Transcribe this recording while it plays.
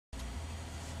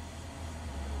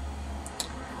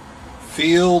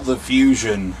Feel the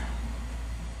Fusion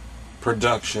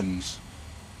Productions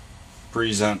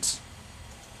presents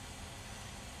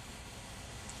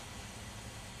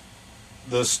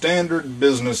the Standard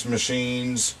Business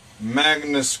Machines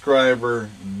Magnescriber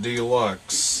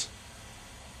Deluxe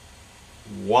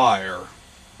Wire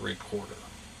Recorder.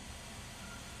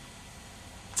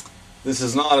 This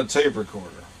is not a tape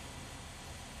recorder.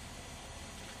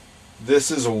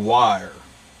 This is a wire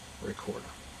recorder.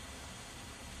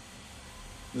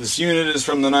 This unit is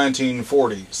from the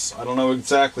 1940s. I don't know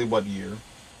exactly what year,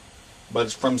 but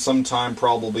it's from sometime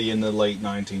probably in the late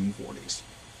 1940s.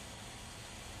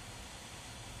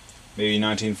 Maybe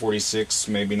 1946,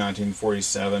 maybe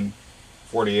 1947,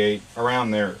 48,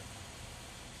 around there.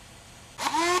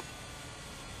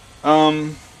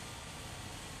 I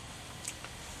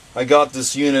got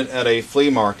this unit at a flea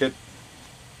market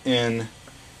in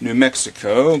New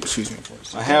Mexico. Excuse me for a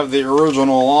second. I have the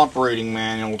original operating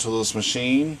manual to this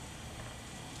machine.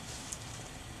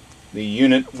 The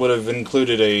unit would have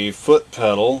included a foot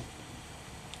pedal,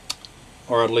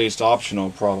 or at least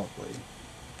optional probably.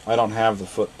 I don't have the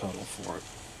foot pedal for it.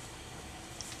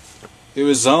 It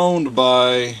was owned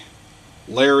by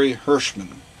Larry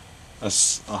Hirschman, a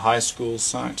high school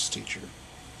science teacher,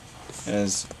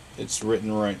 as it's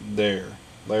written right there.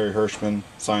 Larry Hirschman,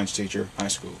 science teacher, high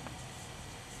school.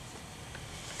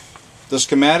 The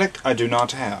schematic I do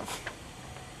not have,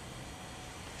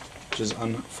 which is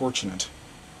unfortunate.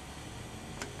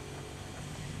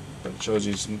 But it shows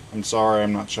you some, I'm sorry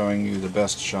I'm not showing you the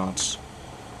best shots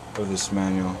of this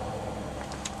manual.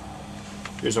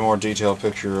 Here's a more detailed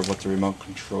picture of what the remote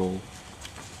control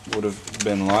would have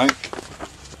been like.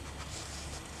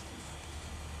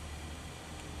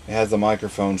 It has the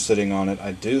microphone sitting on it.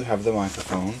 I do have the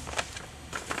microphone.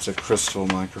 It's a crystal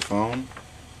microphone.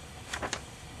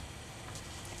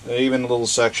 Even a little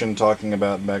section talking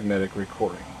about magnetic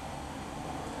recording,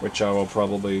 which I will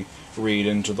probably read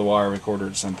into the wire recorder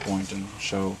at some point and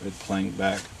show it playing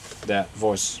back that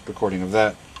voice recording of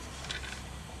that.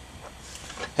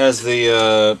 Has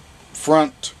the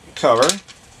front cover,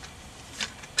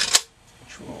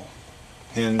 which will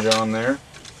hinge on there.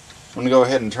 I'm going to go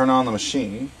ahead and turn on the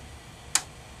machine.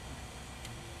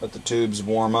 Let the tubes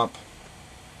warm up.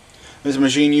 This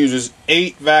machine uses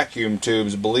 8 vacuum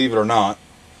tubes, believe it or not.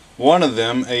 One of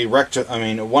them it does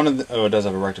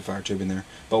have a rectifier tube in there,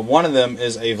 but one of them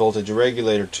is a voltage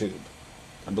regulator tube.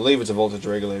 I believe it's a voltage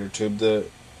regulator tube. The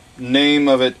name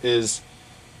of it is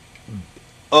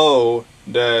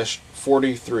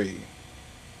O-43,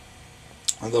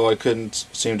 although I couldn't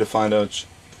seem to find out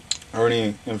or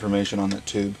any information on that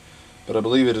tube, but I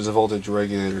believe it is a voltage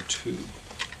regulator tube.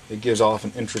 It gives off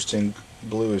an interesting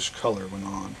bluish color when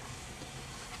on.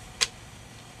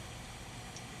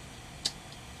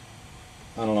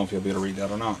 I don't know if you'll be able to read that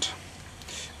or not.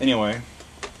 Anyway,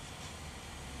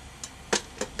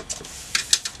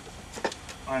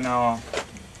 I know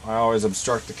I always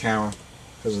obstruct the camera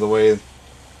because of the way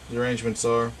the arrangements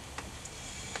are.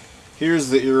 Here's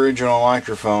the original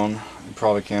microphone.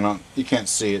 You can't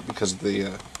see it because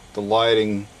the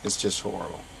lighting is just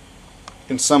horrible. You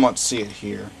can somewhat see it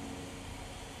here.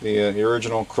 The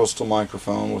original crystal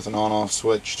microphone with an on-off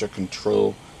switch to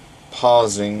control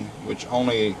pausing, which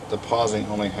the pausing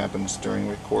only happens during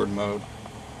record mode.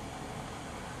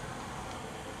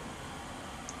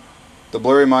 The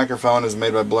blurry microphone is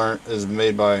made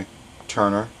by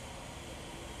Turner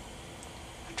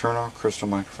crystal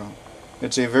microphone.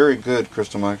 It's a very good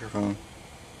crystal microphone.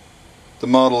 The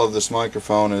model of this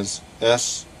microphone is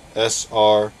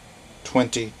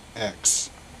SSR20X.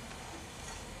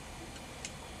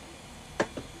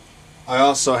 I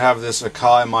also have this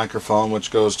Akai microphone,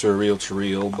 which goes to a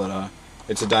reel-to-reel, but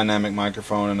it's a dynamic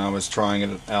microphone, and I was trying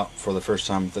it out for the first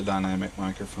time with the dynamic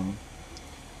microphone.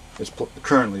 It's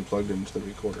currently plugged into the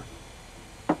recorder.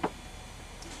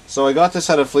 So I got this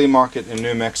at a flea market in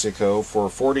New Mexico for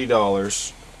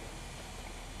 $40,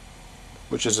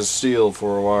 which is a steal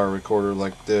for a wire recorder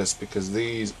like this, because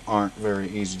these aren't very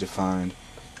easy to find.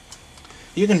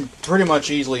 You can pretty much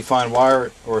easily find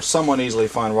somewhat easily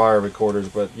find wire recorders,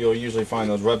 but you'll usually find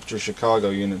those Rupture Chicago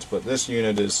units, but this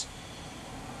unit is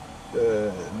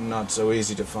not so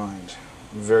easy to find.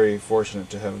 I'm very fortunate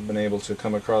to have been able to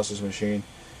come across this machine,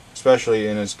 especially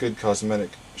in as good cosmetic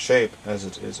shape as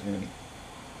it is in.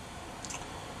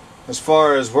 As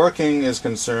far as working is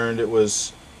concerned, it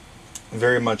was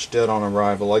very much dead on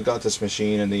arrival. I got this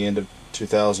machine in the end of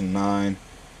 2009.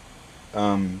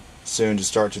 Soon to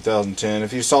start 2010.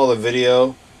 If you saw the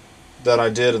video that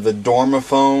I did of the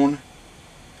Dormophone,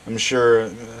 I'm sure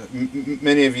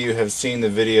many of you have seen the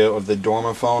video of the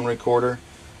Dormophone recorder.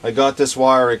 I got this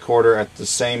wire recorder at the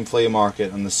same flea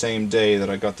market on the same day that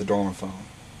I got the Dormophone.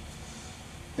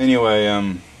 Anyway,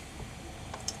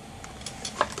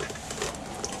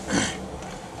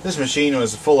 this machine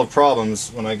was full of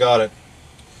problems when I got it.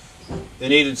 It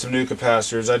needed some new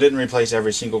capacitors. I didn't replace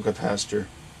every single capacitor.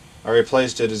 I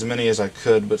replaced it as many as I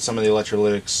could, but some of the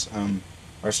electrolytics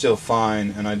are still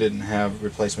fine, and I didn't have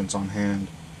replacements on hand,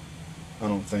 I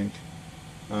don't think,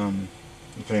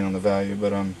 depending on the value.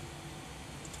 But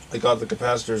I got the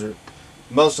capacitors.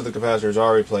 Most of the capacitors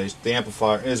are replaced. The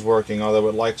amplifier is working, although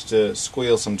it likes to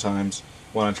squeal sometimes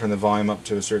when I turn the volume up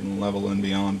to a certain level and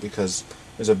beyond, because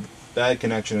there's a bad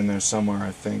connection in there somewhere,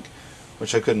 I think,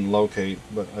 which I couldn't locate,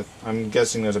 but I'm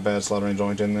guessing there's a bad soldering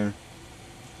joint in there.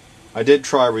 I did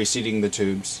try reseating the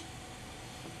tubes.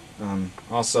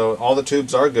 Also, all the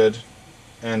tubes are good,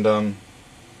 and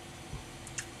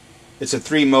it's a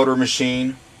 3-motor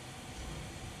machine.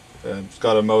 It's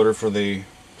got a motor for the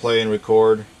play and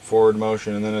record, forward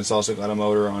motion, and then it's also got a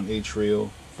motor on each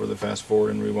reel for the fast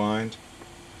forward and rewind.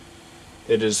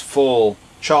 It is full,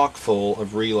 chock full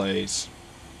of relays.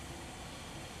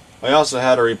 I also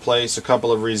had to replace a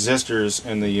couple of resistors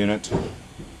in the unit.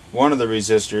 One of the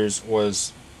resistors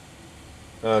was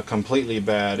completely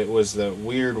bad. It was the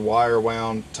weird wire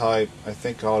wound type, I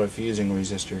think called a fusing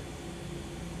resistor.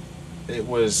 It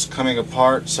was coming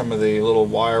apart. Some of the little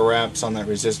wire wraps on that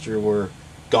resistor were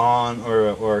gone,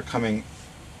 or coming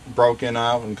broken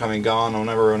out and coming gone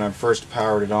whenever when I first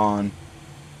powered it on.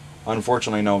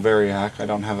 Unfortunately, no variac. I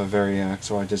don't have a variac,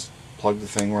 so I just plugged the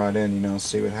thing right in,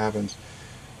 see what happens.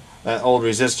 That old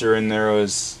resistor in there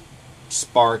was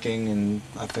sparking and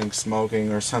I think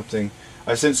smoking or something.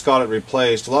 I've since got it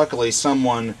replaced. Luckily,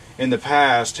 someone in the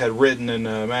past had written in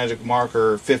a magic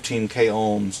marker 15k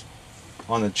ohms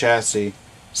on the chassis,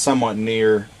 somewhat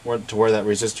near to where that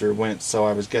resistor went, so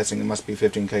I was guessing it must be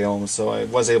 15k ohms, so I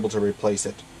was able to replace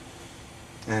it.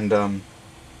 And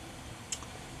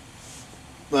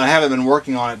but I haven't been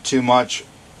working on it too much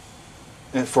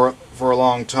for a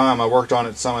long time. I worked on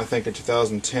it some, I think, in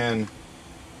 2010,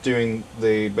 doing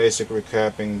the basic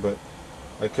recapping, but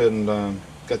I couldn't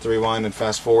get the rewind and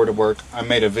fast forward to work. I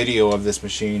made a video of this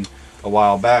machine a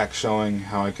while back showing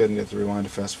how I couldn't get the rewind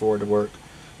and fast forward to work.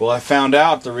 Well, I found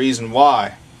out the reason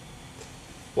why.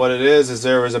 What it is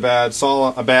there was a bad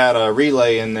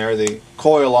relay in there. The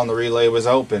coil on the relay was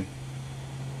open,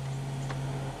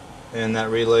 and that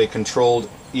relay controlled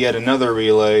yet another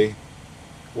relay,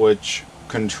 which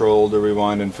controlled the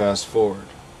rewind and fast forward.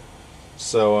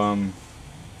 So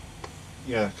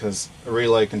yeah, because a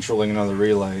relay controlling another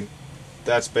relay,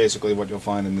 that's basically what you'll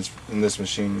find in this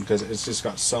machine, because it's just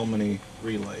got so many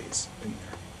relays in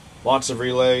there. Lots of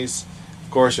relays.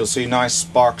 Of course, you'll see nice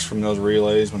sparks from those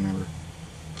relays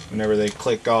whenever they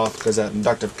click off, because that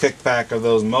inductive kickback of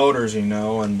those motors,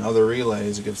 and other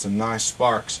relays, it gives some nice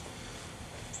sparks.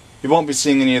 You won't be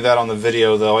seeing any of that on the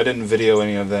video, though. I didn't video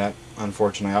any of that,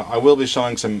 unfortunately. I will be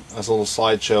showing some little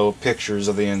slideshow pictures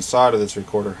of the inside of this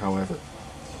recorder, however,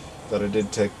 that I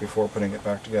did take before putting it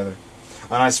back together.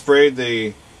 And I sprayed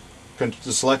the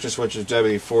selector switch with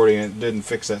WD-40, and it didn't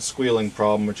fix that squealing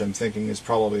problem, which I'm thinking is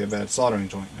probably a bad soldering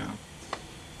joint now.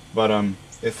 But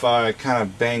if I kind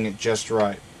of bang it just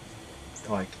right,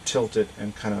 like tilt it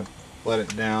and kind of let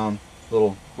it down a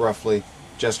little roughly,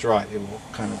 just right, it will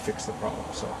kind of fix the problem.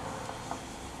 So,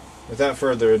 without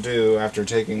further ado, after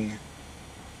taking,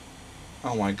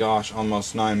 oh my gosh,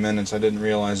 almost 9 minutes, I didn't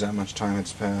realize that much time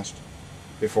had passed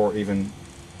before even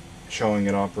showing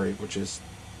it operate, which is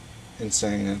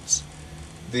insane. It's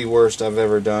the worst I've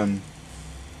ever done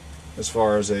as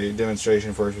far as a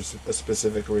demonstration for a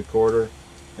specific recorder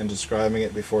and describing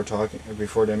it before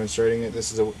demonstrating it.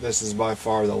 This is by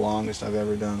far the longest I've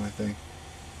ever done, I think.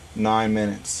 9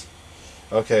 minutes.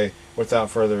 Okay, without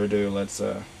further ado, let's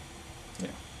yeah.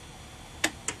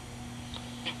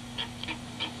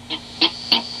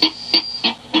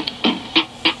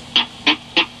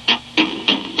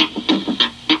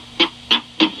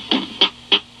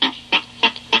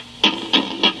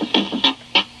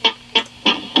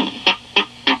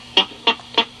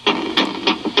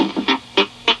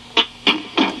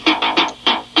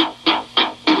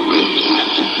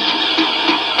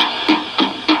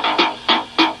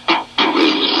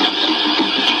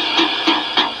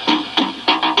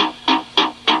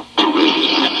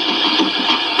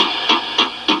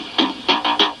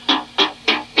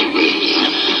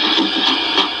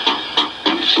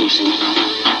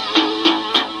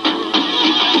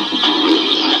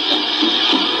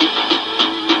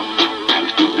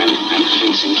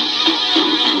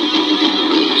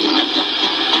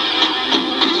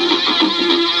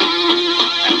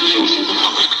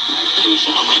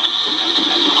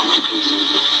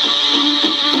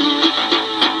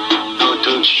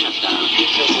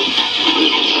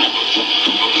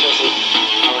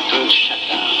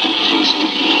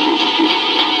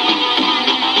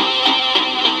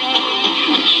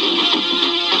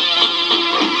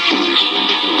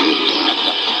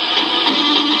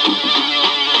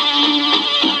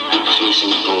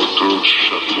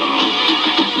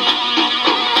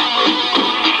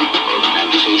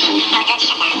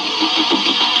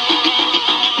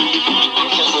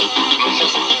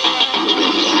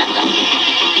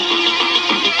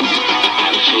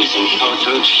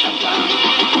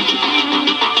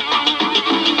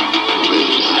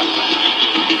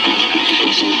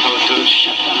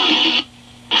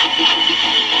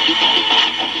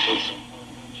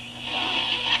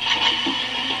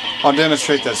 I'll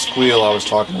demonstrate that squeal I was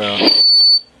talking about.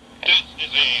 This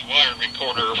is a wire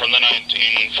recorder from the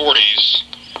 1940s.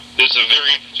 This is a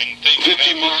very interesting thing.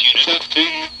 50 mark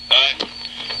testing.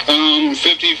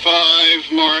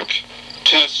 55 mark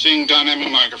testing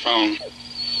dynamic microphone.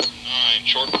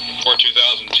 Short before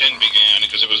 2010 began,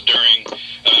 because it was during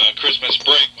Christmas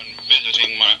break when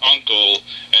visiting my uncle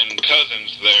and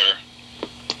cousins there.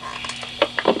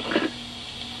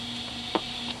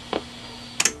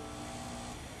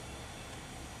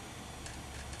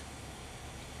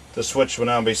 The switch will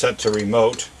now be set to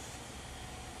remote.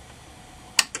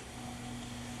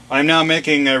 I'm now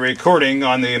making a recording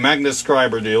on the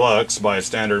Magnescriber Deluxe by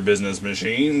Standard Business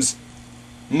Machines,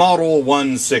 Model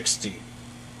 160,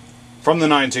 from the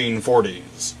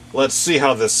 1940s. Let's see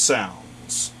how this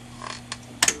sounds.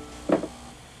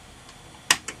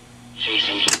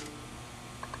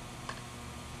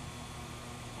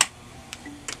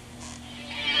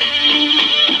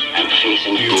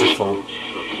 Beautiful.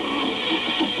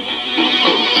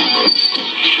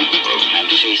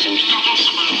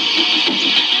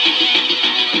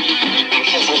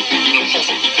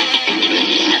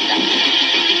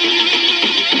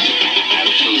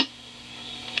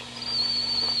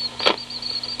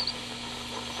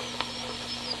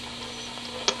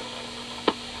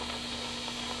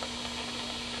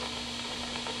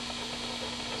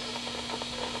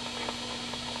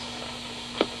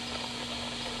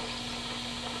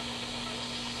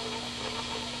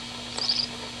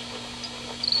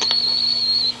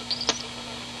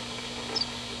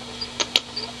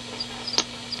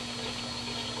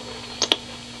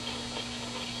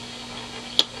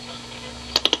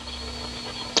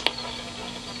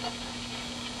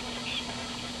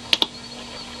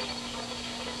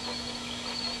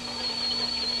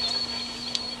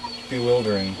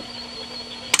 Bewildering.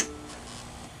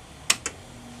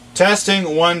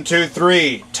 Testing 1 2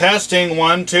 3. Testing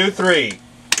 1 2 3.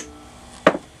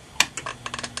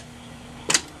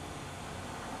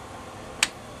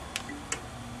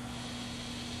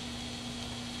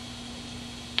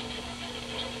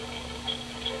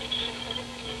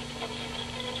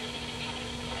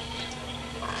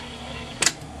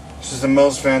 This is the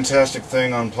most fantastic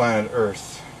thing on planet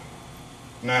Earth.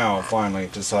 Now, finally,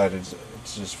 it decided it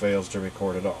just fails to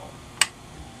record at all.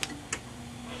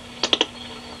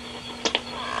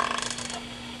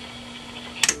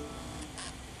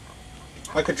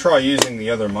 I could try using the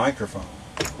other microphone.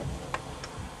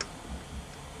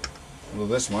 Well,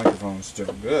 this microphone is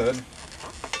still good.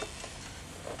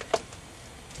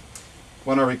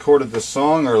 When I recorded the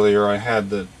song earlier, I had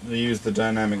to use the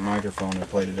dynamic microphone and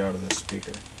played it out of the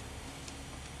speaker.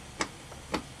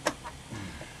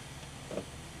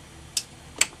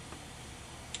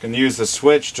 Can use the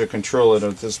switch to control it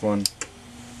with this one.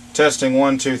 Testing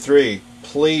 1 2 3.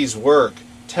 Please work.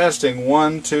 Testing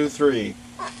 1 2 3.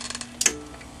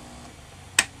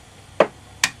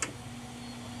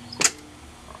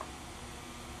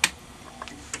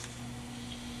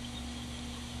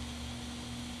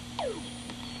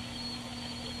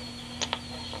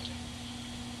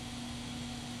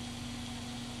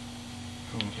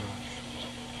 Oh gosh.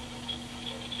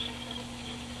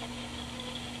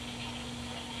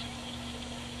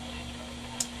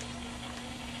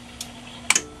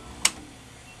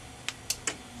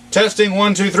 Testing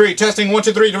 1 2 3. Testing 1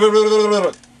 2 3. Testing 1 2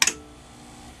 3.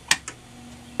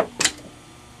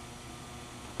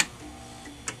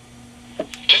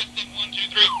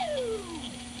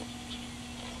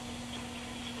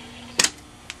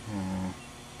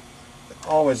 It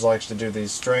always likes to do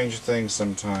these strange things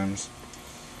sometimes.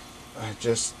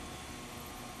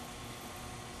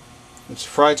 It's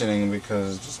frightening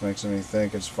because it just makes me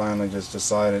think it's finally just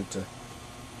decided to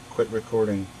quit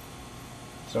recording.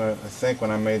 So I think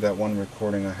when I made that one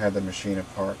recording, I had the machine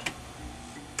apart.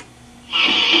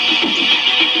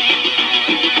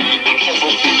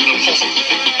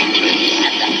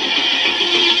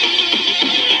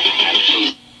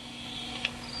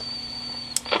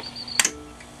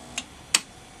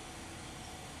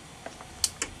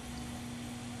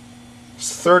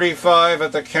 It's 35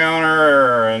 at the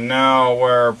counter, and now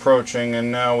we're approaching,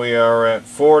 and now we are at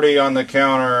 40 on the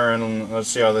counter, and let's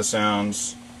see how this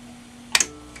sounds.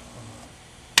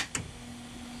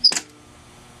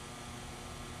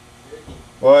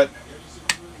 What?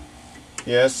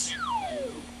 Yes? And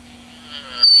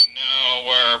now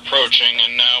we're approaching,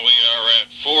 and now we are at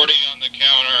 40 on the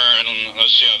counter, and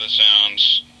let's see how this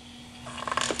sounds.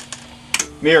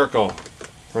 Miracle.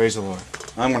 Praise the Lord.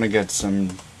 I'm going to get some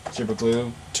super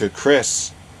glue to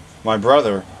Chris, my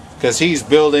brother, because he's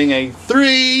building a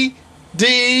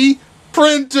 3D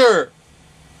printer.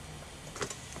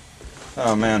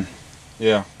 Oh man.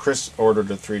 Yeah, Chris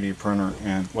ordered a 3D printer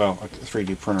and, well, a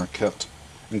 3D printer kit,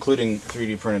 including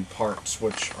 3D printed parts,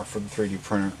 which are for the 3D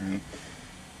printer, and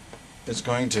it's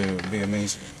going to be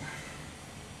amazing.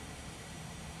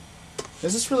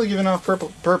 Is this really giving off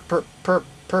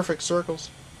perfect circles?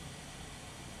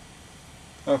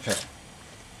 Okay.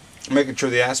 Making sure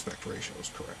the aspect ratio is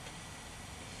correct.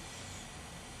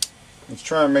 Let's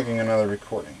try making another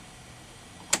recording.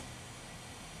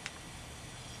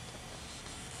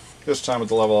 This time with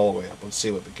the level all the way up. Let's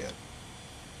see what we get.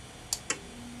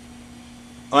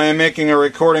 I am making a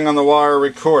recording on the wire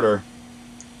recorder.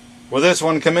 Will this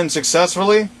one come in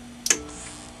successfully?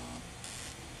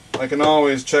 I can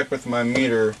always check with my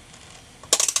meter.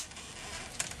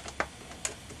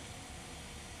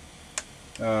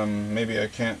 Maybe I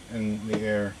can't in the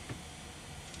air.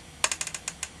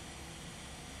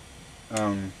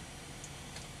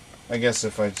 I guess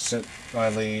if I sit my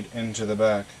lead into the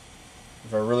back,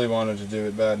 if I really wanted to do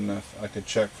it bad enough, I could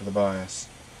check for the bias.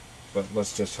 But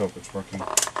let's just hope it's working.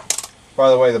 By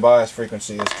the way, the bias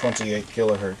frequency is 28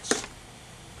 kilohertz.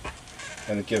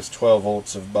 And it gives 12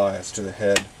 volts of bias to the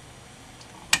head.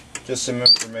 Just some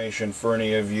information for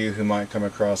any of you who might come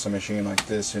across a machine like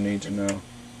this who need to know.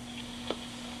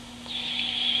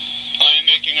 I am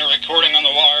making a recording on the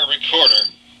wire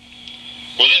recorder.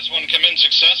 Will this one come in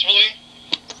successfully?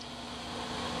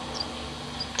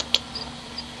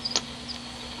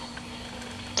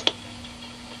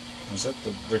 Was that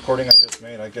the recording I just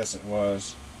made? I guess it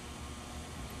was.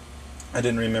 I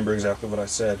didn't remember exactly what I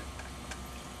said.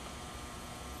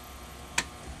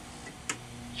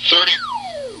 30.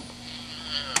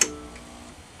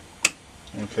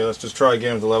 Okay, let's just try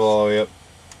again with the level all the way up.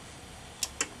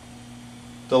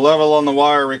 The level on the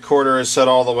wire recorder is set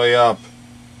all the way up.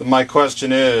 My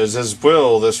question is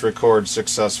will this record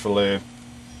successfully?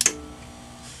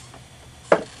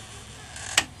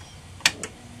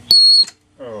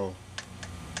 Oh.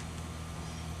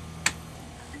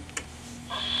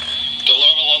 The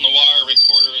level on the wire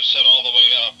recorder is set all the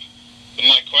way up.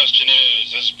 My question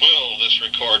is will this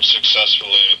record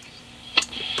successfully?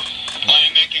 I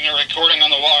am making a recording on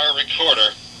the wire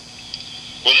recorder.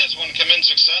 Will this one come in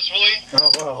successfully?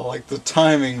 Oh well, like the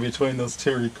timing between those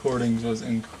two recordings was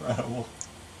incredible.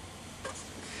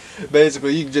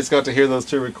 Basically, you just got to hear those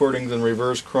two recordings in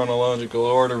reverse chronological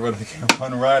order, but they came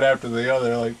one right after the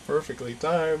other, like perfectly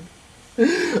timed.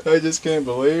 I just can't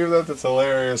believe that. That's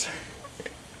hilarious.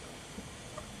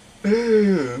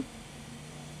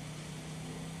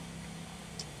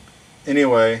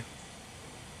 Anyway,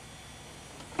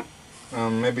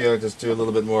 maybe I'll just do a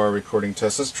little bit more recording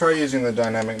test. Let's try using the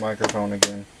dynamic microphone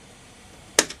again.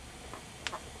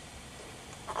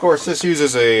 Of course, this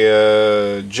uses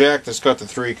a jack that's got the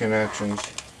 3 connections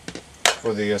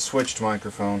for the switched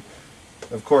microphone.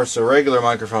 Of course, a regular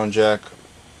microphone jack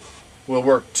will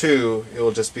work too. It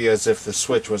will just be as if the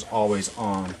switch was always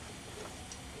on.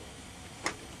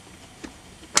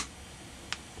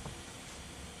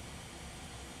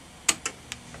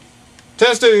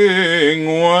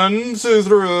 Testing 1, 2,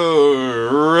 3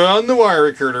 on the wire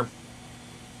recorder.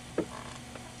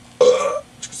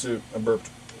 I burped.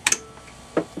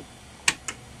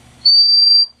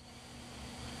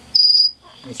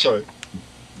 Let's try it.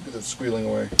 Get that squealing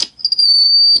away.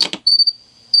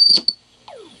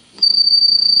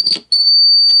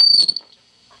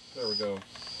 There we go.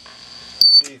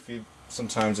 See if you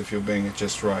sometimes if you're being it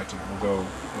just right, it will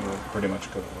pretty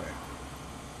much go away.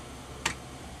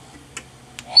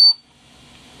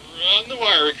 On the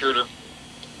wire recorder.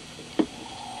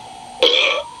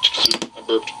 I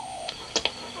burped.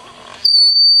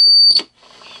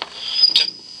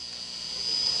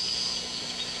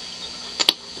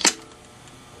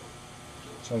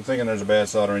 So I'm thinking there's a bad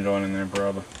soldering joint in there,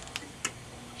 probably.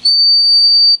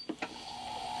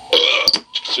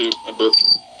 I burped.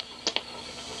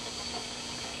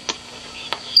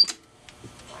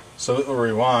 So it will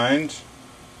rewind.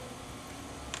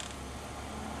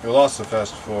 You'll also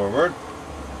fast forward.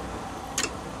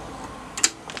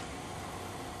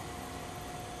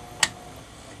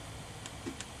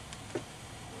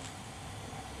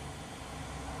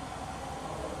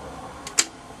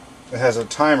 It has a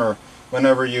timer.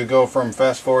 Whenever you go from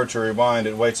fast forward to rewind,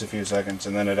 it waits a few seconds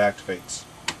and then it activates.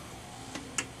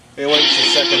 It waits a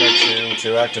second or two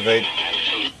to activate.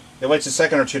 It waits a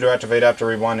second or two to activate after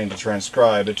rewinding to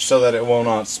transcribe. It's so that it will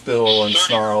not spill and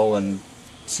snarl and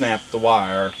snap the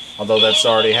wire. Although that's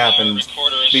already happened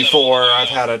before. I've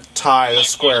had to tie the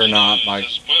square knot like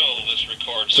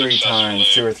 3 times,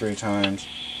 2 or 3 times.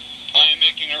 I am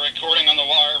making a recording on the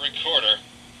wire recorder.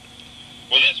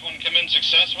 Will this one come in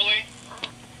successfully?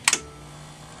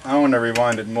 I want to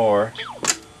rewind it more.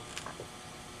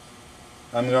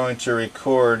 I'm going to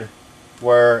record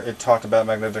where it talked about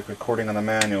magnetic recording on the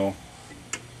manual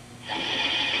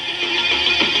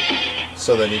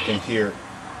so that you can hear it.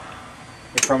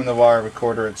 From the wire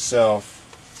recorder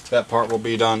itself, that part will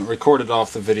be done, recorded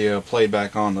off the video, played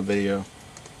back on the video.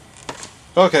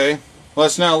 Okay,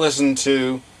 let's now listen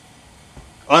to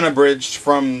unabridged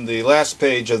from the last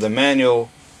page of the manual,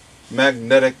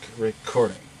 magnetic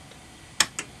recording.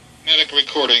 Magnetic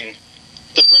recording.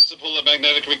 The principle of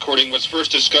magnetic recording was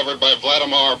first discovered by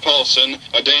Vladimir Poulsen,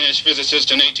 a Danish physicist,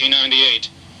 in 1898.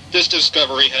 This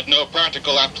discovery had no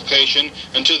practical application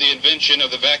until the invention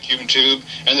of the vacuum tube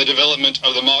and the development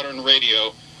of the modern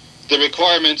radio. The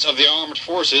requirements of the armed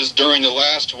forces during the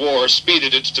last war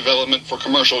speeded its development for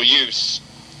commercial use.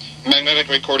 Magnetic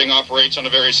recording operates on a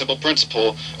very simple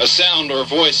principle. A sound or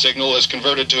voice signal is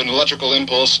converted to an electrical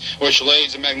impulse which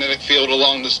lays a magnetic field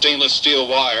along the stainless steel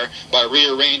wire by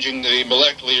rearranging the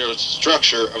molecular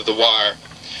structure of the wire.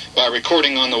 By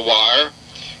recording on the wire,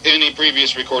 any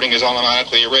previous recording is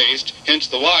automatically erased, hence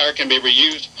the wire can be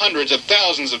reused hundreds of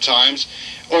thousands of times,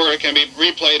 or it can be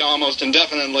replayed almost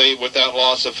indefinitely without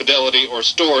loss of fidelity or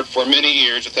stored for many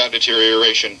years without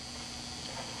deterioration.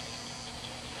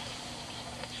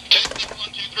 Testing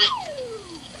 1, 2,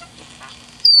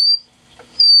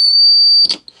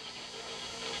 3.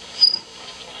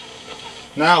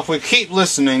 Now if we keep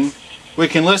listening, we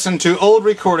can listen to old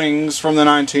recordings from the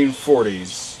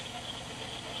 1940s.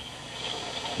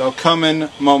 They'll come in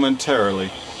momentarily.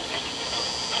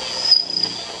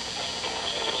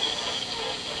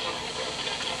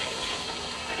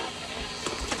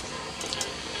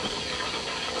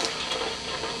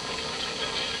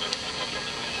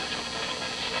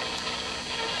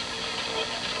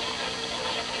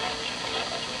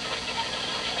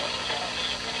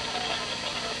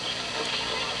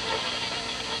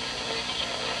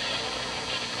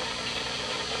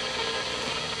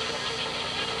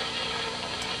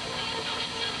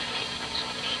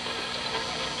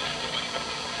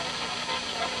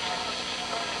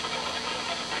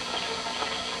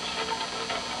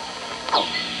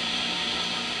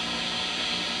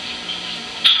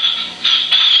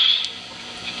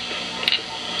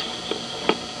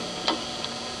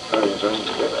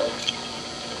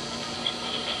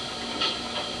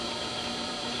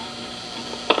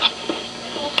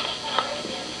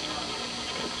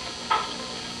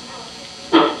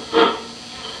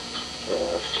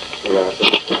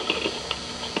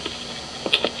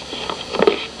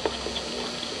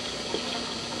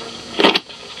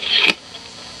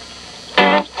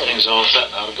 Everything's all set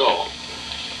now to go.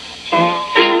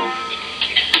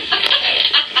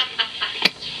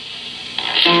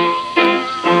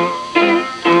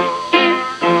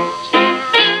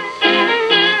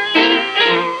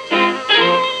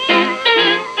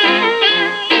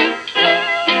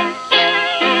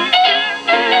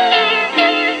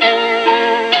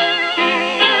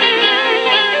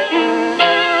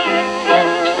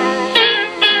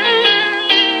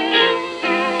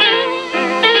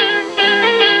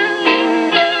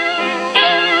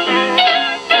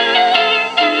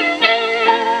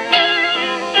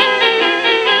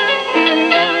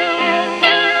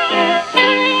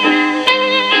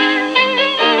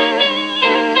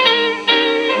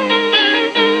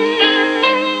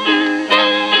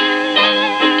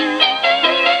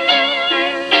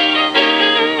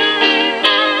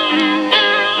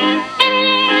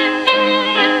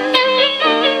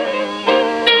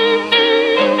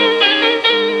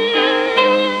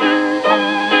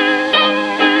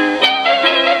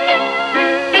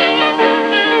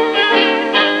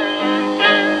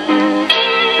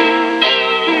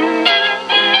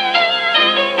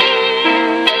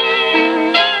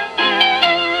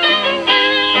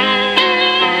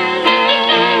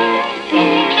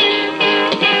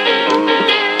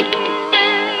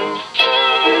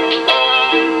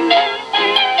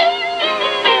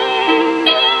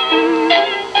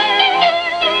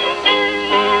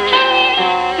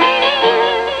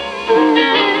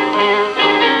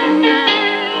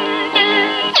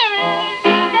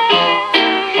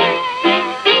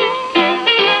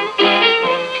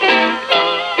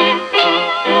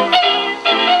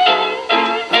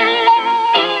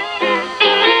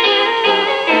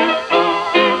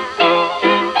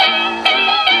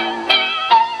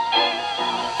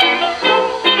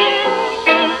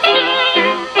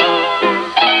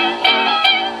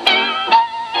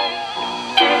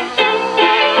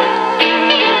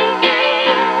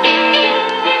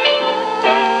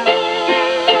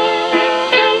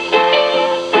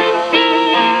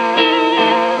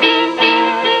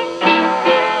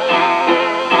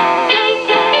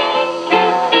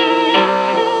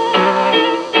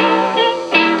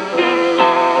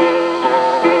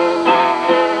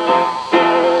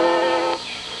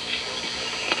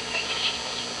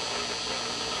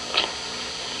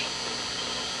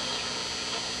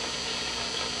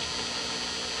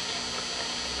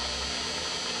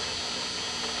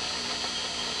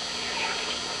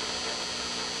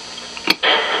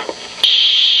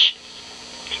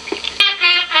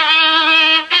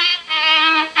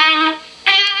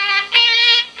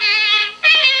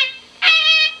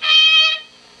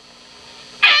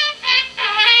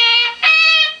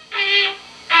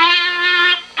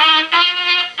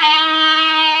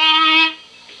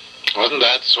 Wasn't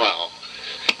that swell?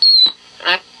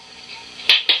 Well,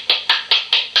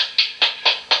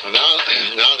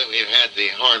 now that we've had the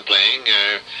horn playing,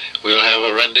 we'll have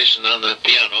a rendition on the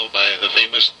piano by the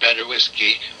famous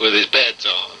Paderewski with his pads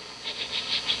on.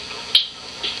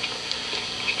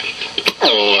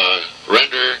 We'll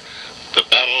render the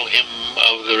Battle Hymn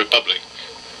of the Republic.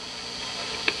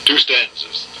 2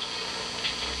 stanzas.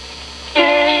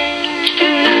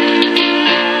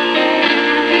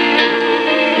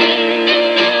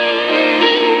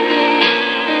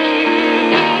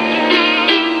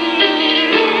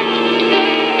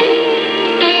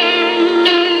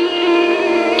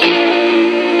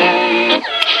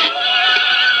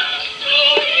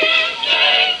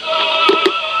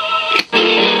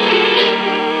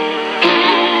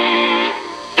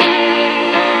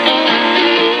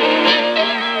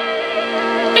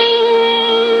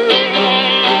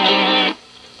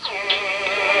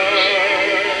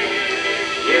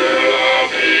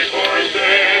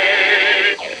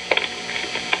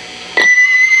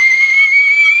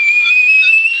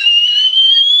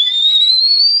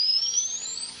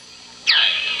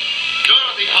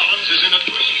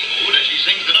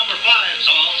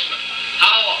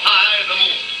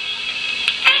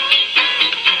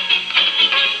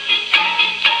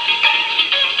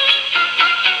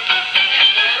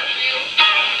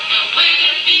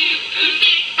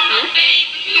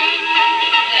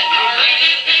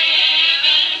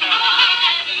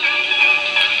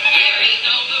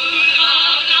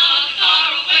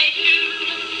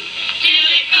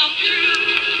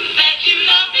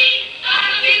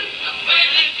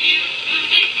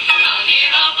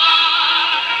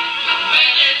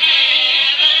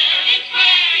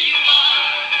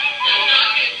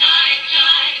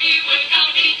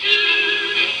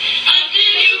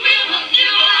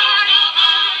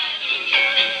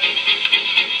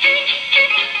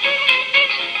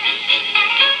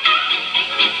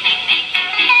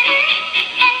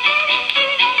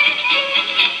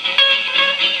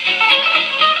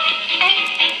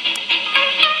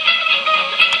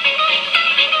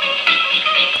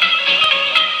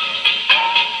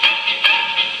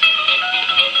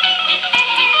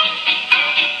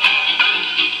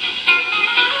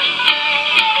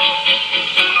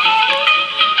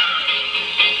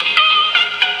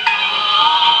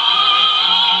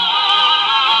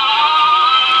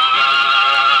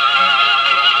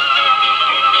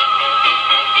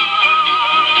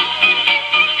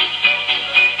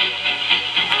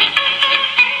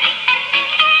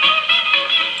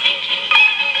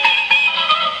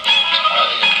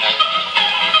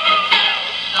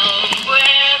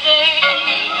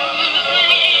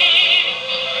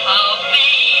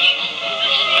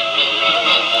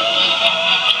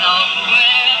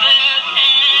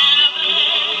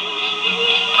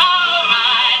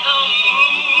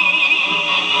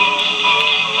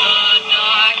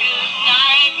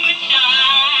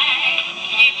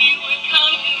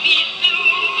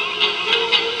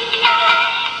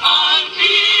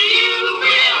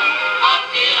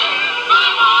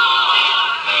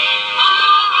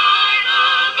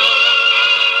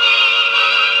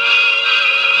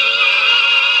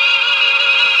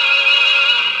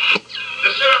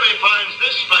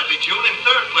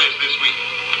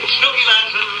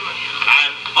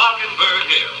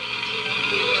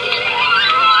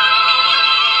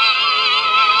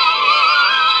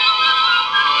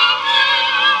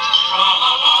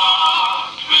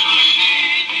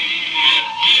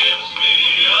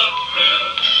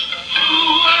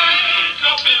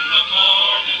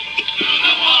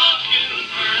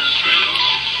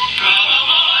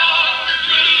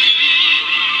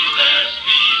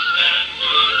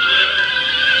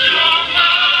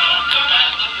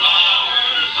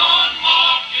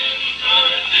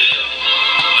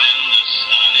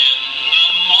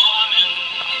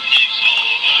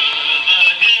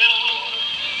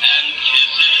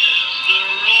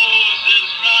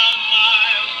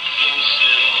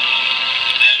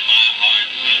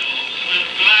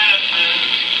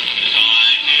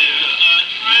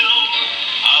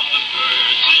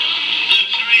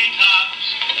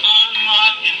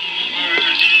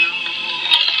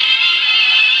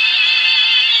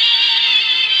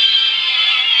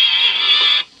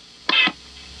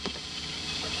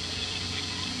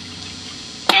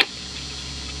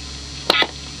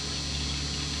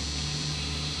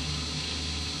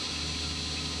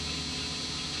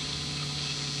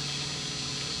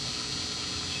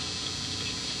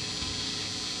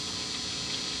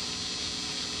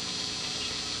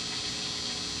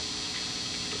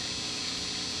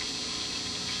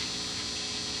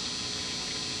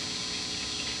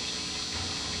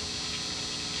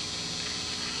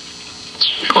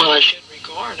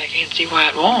 start. I can't see why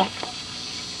it won't.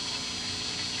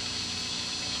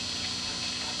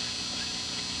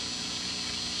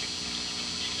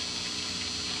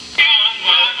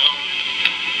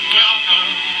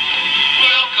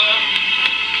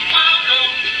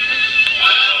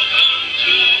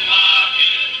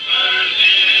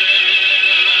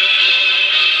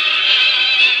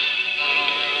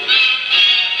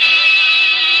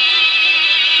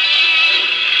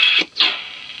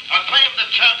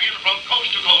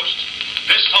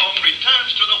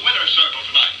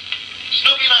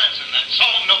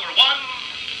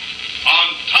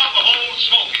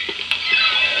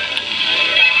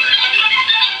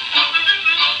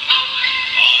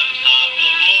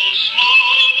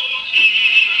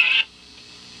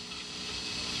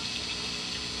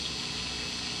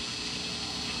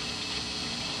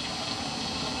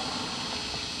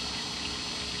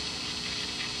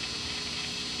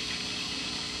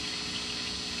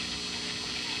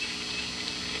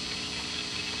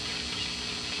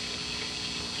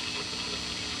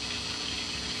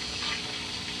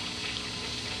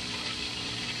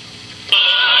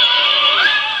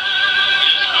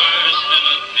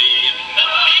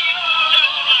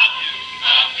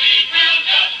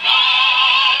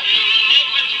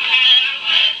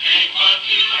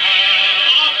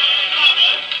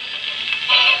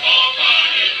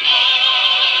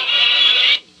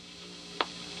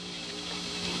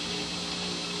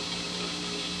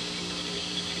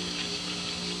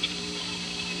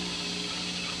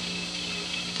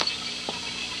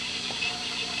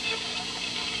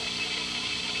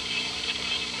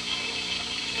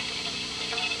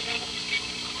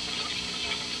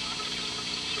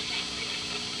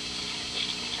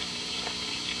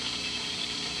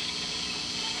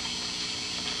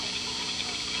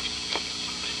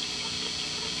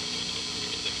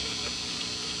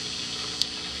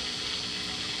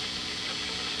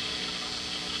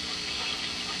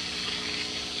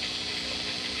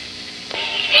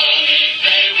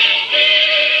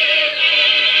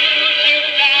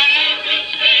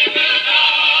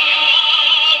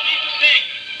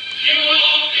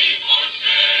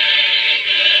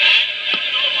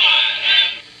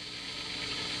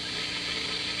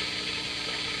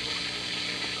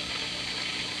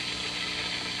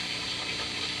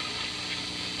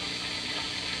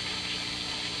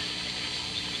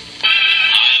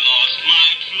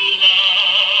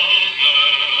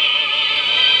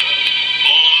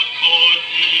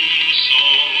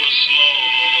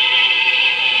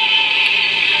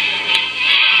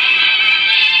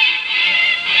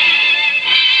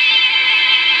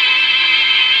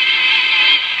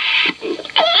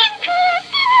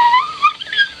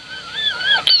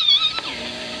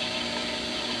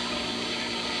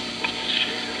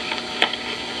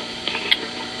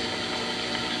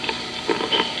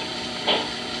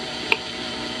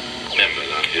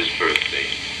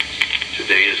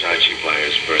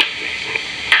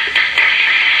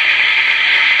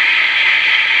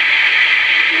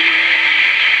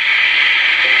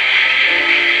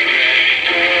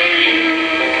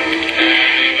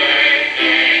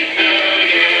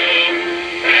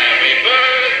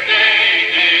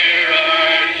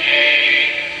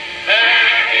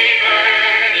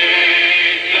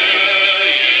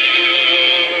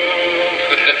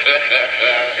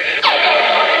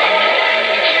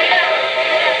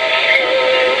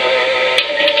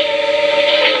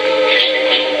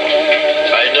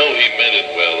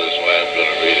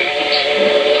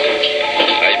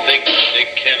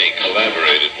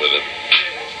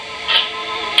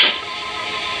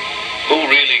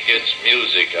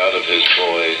 Out of his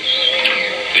boys.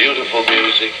 Beautiful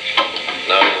music,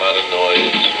 not a lot of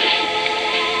noise.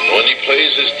 When he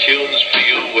plays his tunes for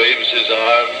you, waves his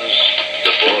arms,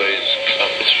 the boys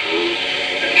come through.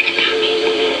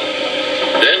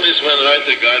 Then is when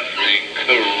Arthur Godfrey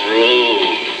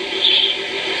carols.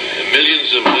 And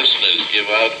millions of listeners give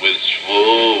out with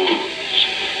swoons.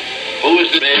 Who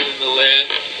is the man in the land?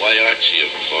 Why, Archie,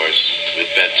 of course, with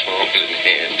baton in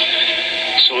hand.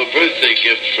 So a birthday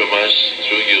gift from us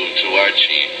through you to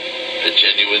Archie, the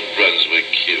genuine Brunswick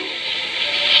Q.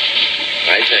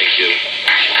 I thank you.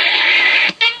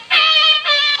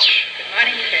 Good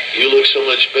morning, sir. You look so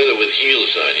much better with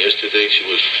heels on. Yesterday she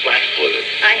was flat-footed.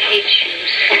 I hate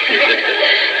shoes.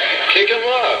 Kick them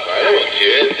off. I don't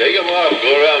care. Take them off.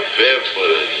 Go around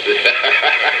barefooted.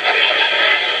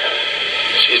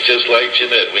 She's just like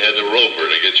Jeanette. We had to rope her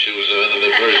to get shoes on in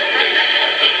the first place.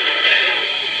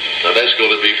 Now that's going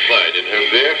to be fine. In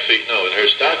her bare feet, no, in her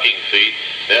stocking feet,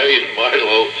 Marion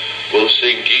Marlowe will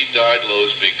sing Guy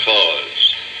Dardlow's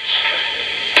Because.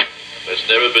 That's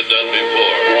never been done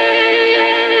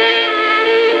before.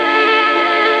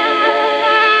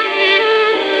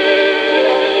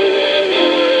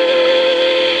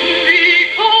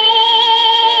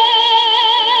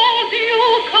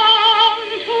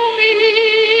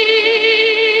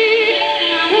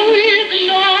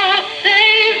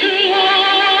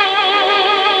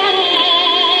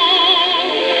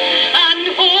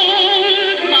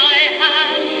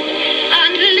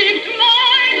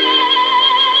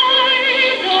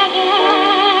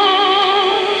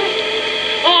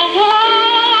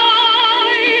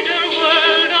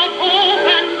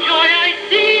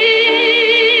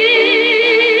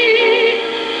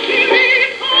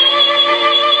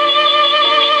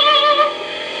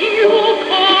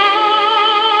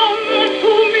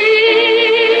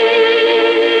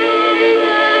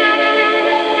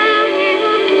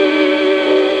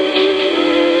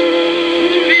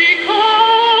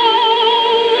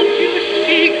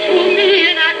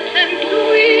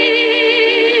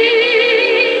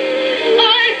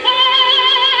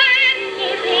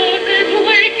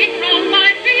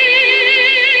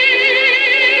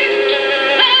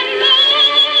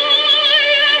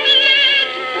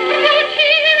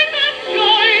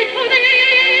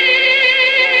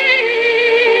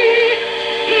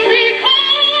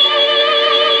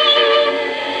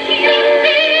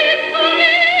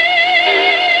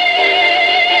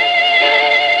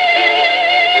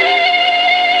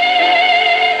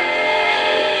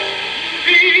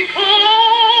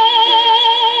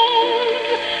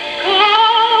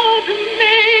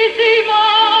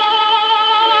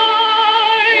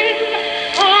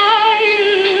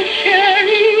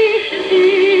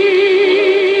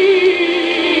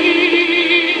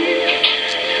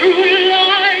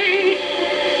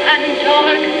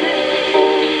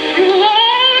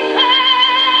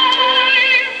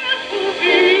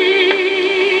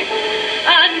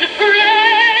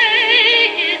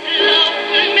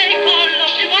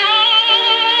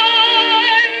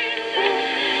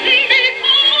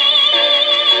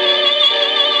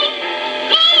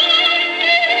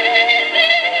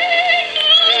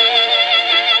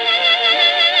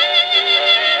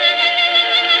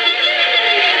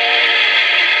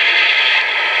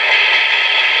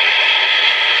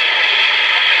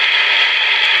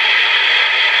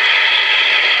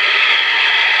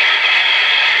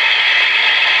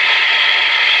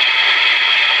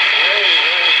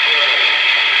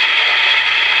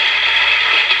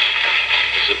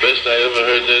 Best I ever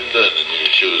heard that done, and your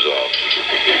shoes off.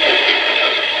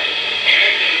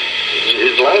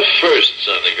 It live firsts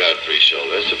on the Godfrey show.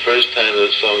 That's the first time that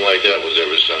a song like that was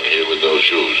ever sung here with those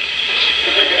shoes.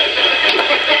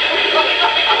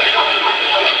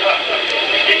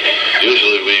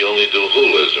 Usually we only do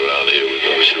hulas around here with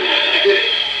those shoes.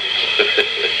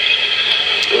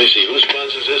 Let me see, who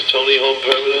sponsors this? Tony Home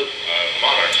Permanent?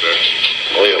 Monarch, sir.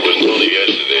 Oh yeah, it was Tony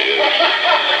yesterday.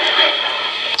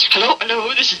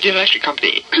 Hello, this is the electric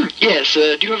company. Yes,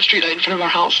 do you have a street light in front of our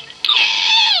house?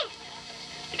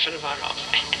 In front of our house.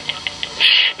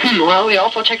 Well, we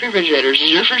also check refrigerators.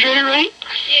 Is your refrigerator ready?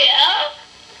 Yeah.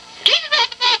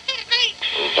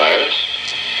 Virus?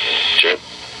 Sure.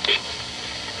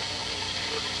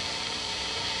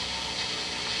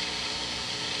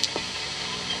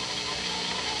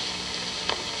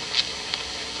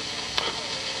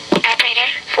 Operator.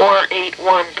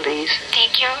 481, please.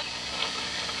 Thank you.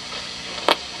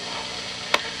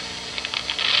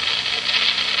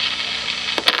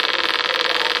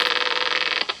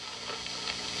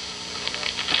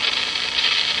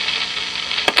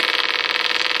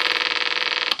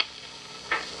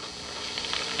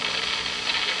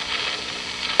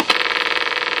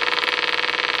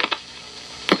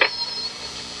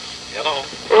 Hello.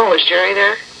 Oh, is Jerry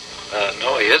there?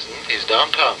 No, he isn't. He's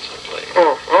downtown someplace.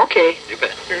 Oh, okay. You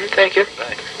bet. Thank you.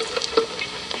 Bye.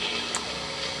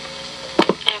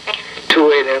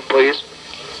 288, please.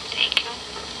 Thank you.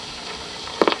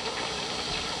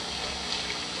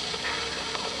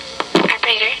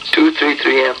 Operator.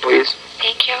 233, please.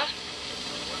 Thank you.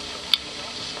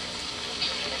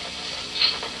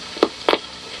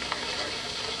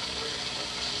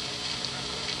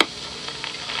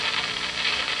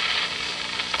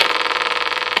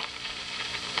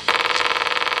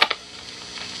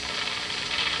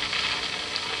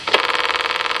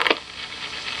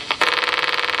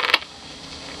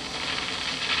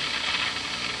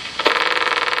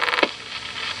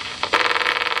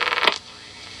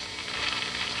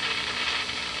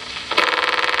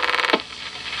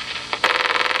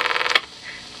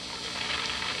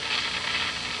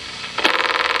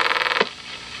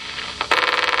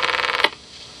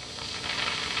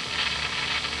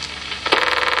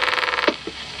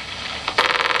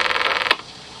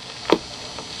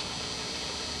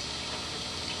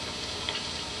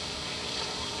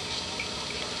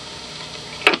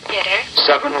 Theater.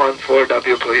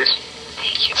 714W, please.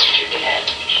 Thank you.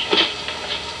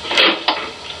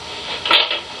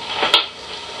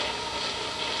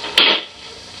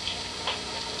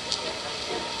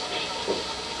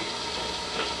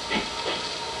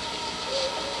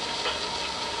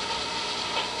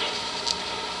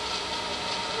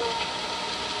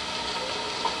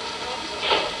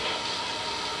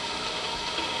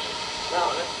 No,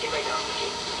 let's get right down to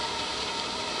it.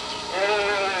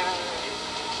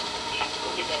 Go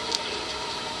get that.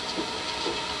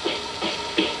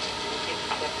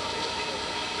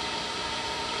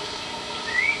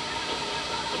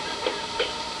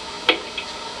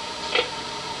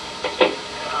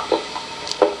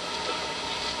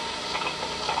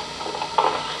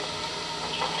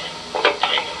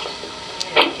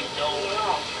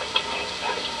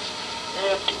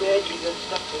 Too bad you got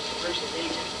stuck with the person that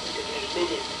you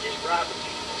admitted to this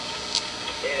robbery.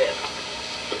 Yeah.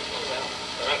 Well,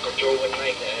 her Uncle Joe wouldn't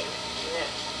like that. Yeah.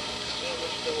 He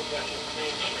was still got his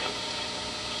name.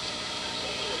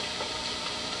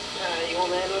 You want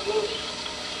that little movie?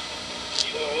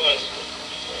 Sure was.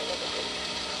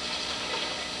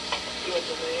 You want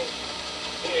the man?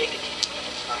 Make it easy.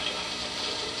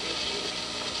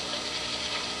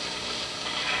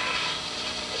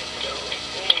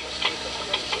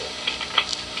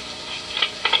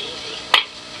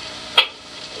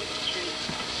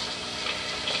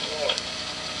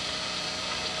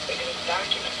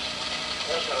 Documents.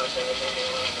 That's how it's everything you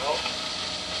want to know.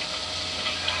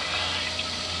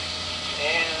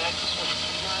 Yeah, that's what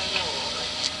I know.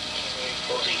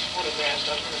 These photographs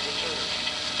doesn't return.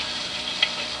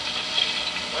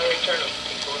 Why return them?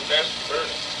 Keep going fast and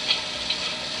burning.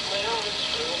 Well, it's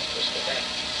true. Listen to that.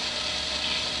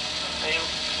 Well,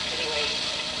 anyway,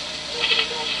 nobody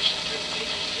knows there's some pretty big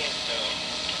ones yet. No.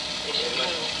 They said no.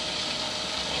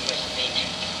 You must meet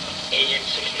Agent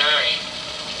 6'9". I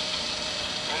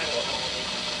don't know.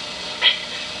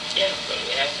 Yeah, but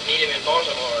we have to meet him in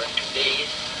Baltimore in 2 days.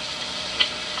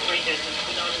 Wait, does he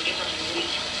put on and get something to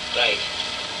eat? Right.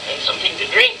 And something to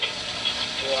drink.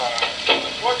 To our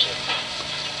fortune.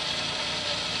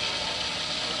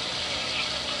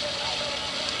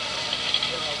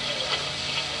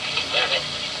 Damn it.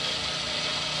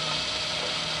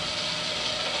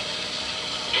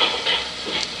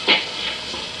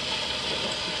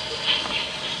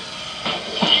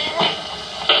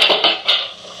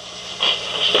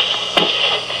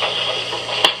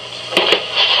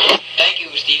 Thank you,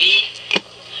 Stevie.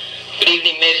 Good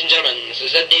evening, ladies and gentlemen. This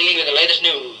is Ed Daly with the latest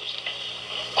news.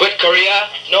 Quit Korea?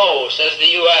 No, says the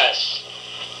U.S.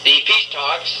 The peace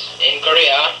talks in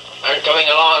Korea aren't coming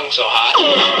along so hot.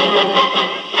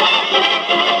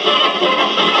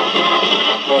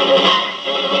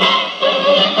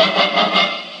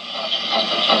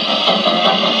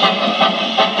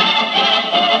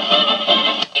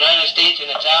 The United States and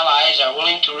its allies are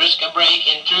willing to risk a break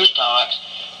in truce talks.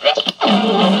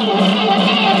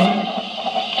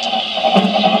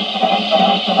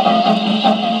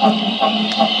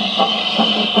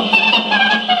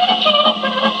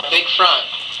 Big front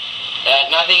that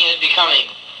nothing is becoming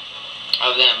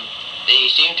of them. They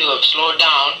seem to have slowed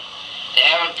down. They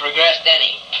haven't progressed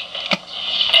any.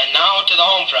 And now to the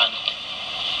home front.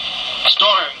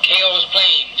 Storm, KO's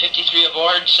plane, 53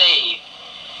 aboard, save.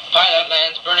 Pilot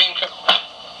lands burning.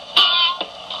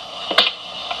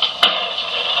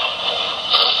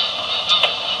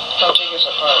 Don't take us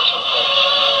apart so quick.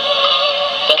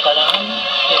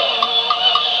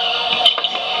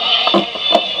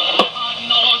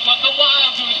 Knows what the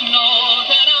wild goose knows,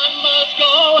 and I must go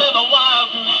where the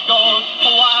wild goose goes.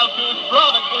 The wild goose,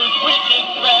 brother goose, which is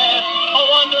best? A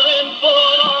wandering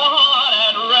foot or a heart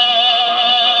at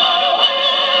rest?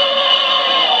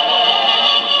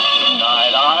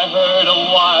 Tonight I heard a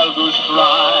wild goose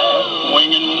cry,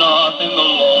 winging north in the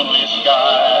lonely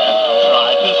sky.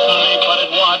 Tried to sleep, but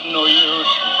it wasn't no use,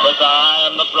 'cause I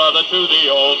am the brother to the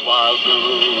old wild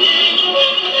goose.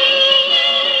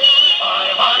 My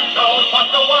heart knows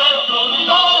what the wild goose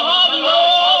knows.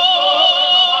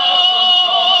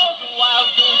 The wild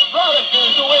goose, brother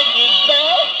goose, which is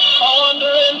best? A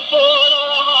wandering foot or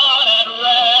a heart at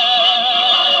rest?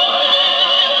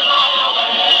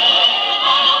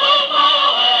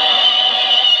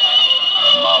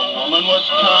 My woman was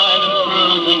kind and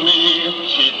true to me.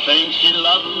 She thinks she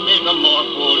loves me, the more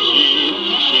fool she.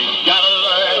 She's gotta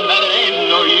learn that it ain't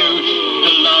no use to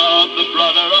love the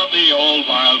brother of the old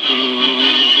wild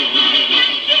goose.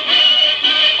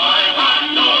 My heart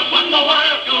knows what the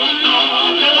wild goose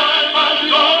knows, and I must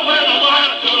go where the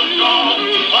wild goose goes.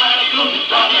 Wild goose,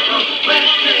 brother goose,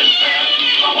 which is best?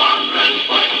 A wandering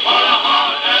foot or a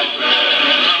heart at rest?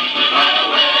 Right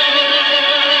away.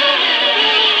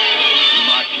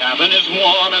 My cabin is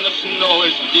warm and the snow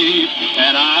is deep,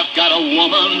 and I've got a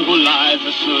woman who lies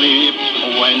asleep.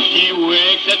 When she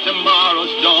wakes at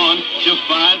tomorrow's dawn, she'll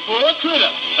find, poor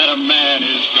critter, that a man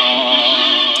is gone.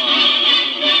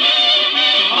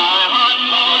 My heart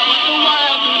knows what the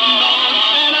wild goose knows,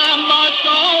 and I must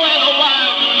go where the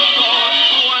wild goose goes.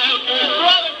 The wild goose,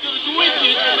 brother goose, which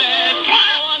is best? A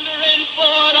wandering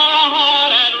foot or a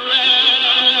heart at rest?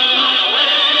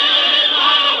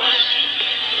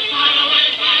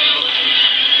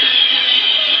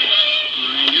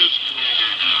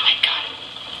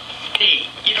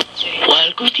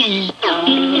 Wild goosey.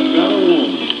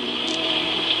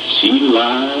 She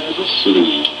lies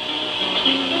asleep.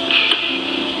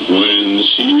 When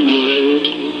she wakes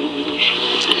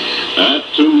at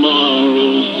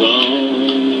tomorrow's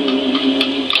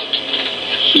dawn,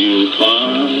 she'll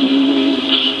find,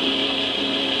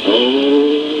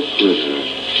 oh, critter,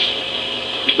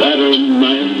 that her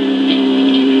man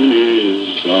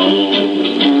is gone.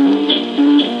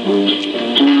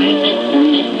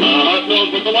 My heart knows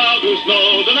what the wild goose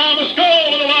knows, and I must go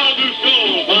where the wild goose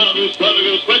goes. Wild goose, brother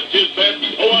goose, which is best?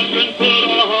 A wandering foot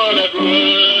or a heart at rest?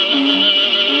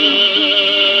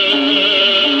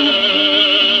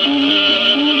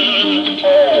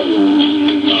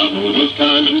 My woman was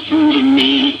kind and true to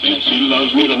me, thinks she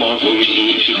loves me the more for me.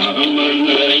 She's got to learn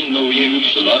that it ain't no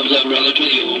use to love that brother to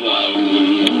the old wild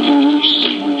goose.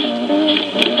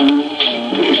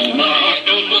 My heart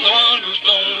knows what the wild goose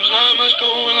knows, and I must go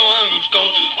where the wild goose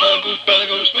goes. Wild goose, brother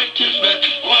goose, which is best?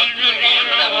 Wandering foot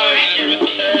or a heart at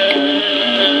rest?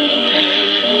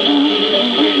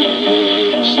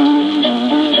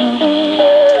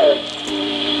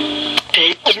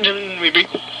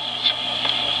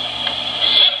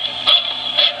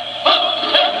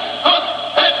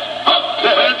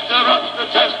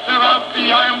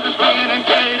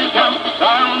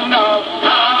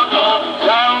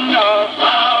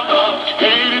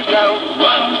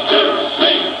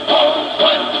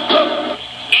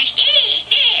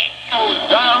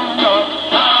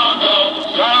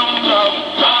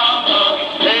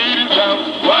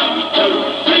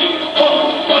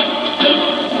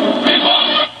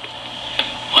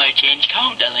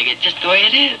 The way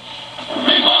it is.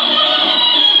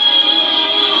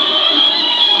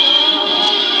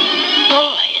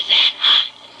 Boy, is that hot.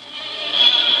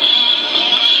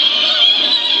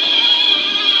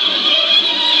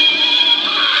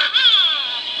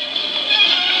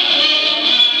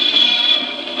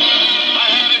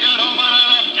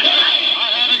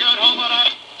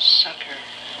 Sucker.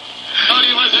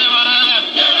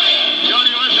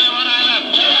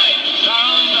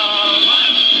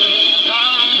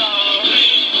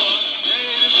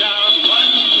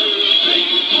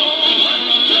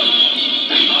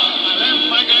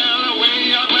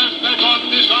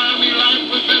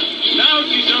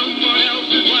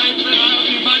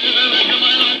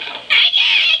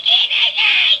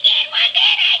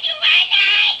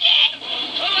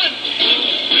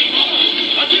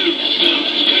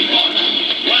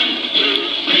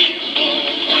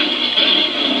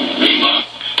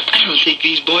 I don't think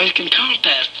these boys can count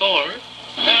past 4.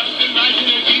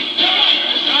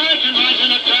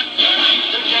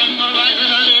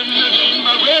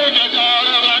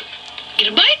 Get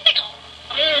a bicycle.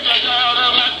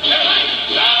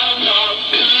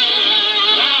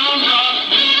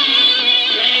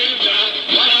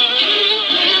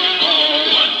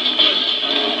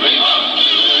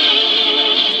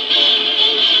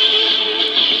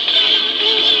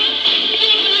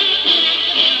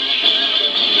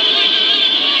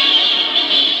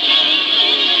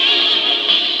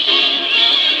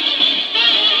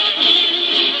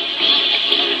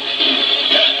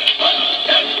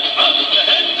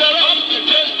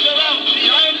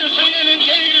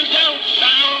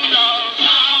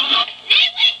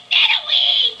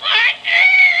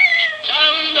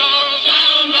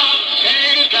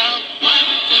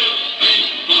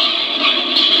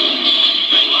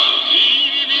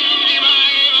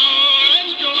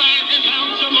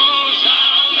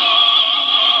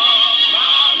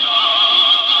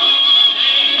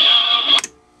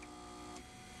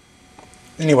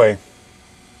 Anyway,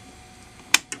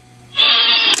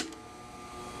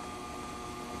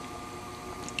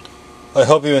 I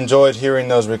hope you enjoyed hearing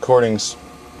those recordings.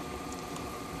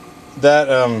 That's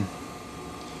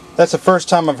the first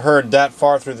time I've heard that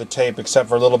far through the tape, except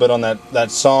for a little bit on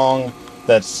that song.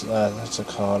 That's it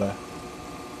called?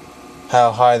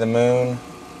 How High the Moon.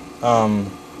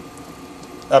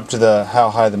 Up to the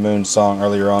How High the Moon song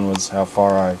earlier on was how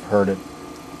far I've heard it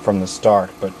from the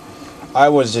start, but I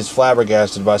was just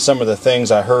flabbergasted by some of the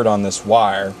things I heard on this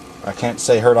wire. I can't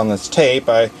say heard on this tape,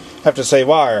 I have to say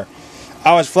wire.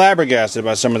 I was flabbergasted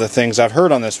by some of the things I've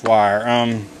heard on this wire.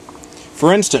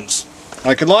 For instance,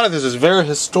 like a lot of this is very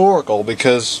historical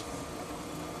because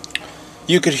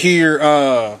you could hear,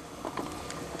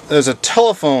 there's a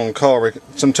telephone call,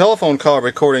 some telephone call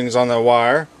recordings on the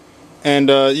wire, and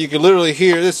you could literally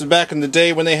hear, this is back in the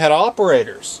day when they had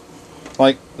operators,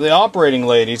 like the operating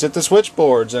ladies at the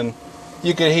switchboards, and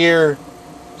you could hear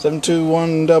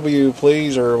 721W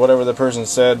please, or whatever the person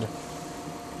said,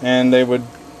 and they would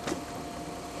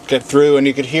get through, and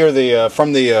you could hear the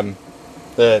from the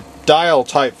dial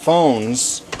type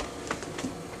phones,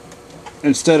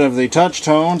 instead of the touch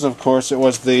tones, of course it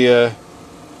was the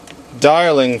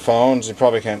dialing phones. You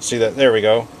probably can't see that. There we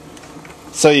go.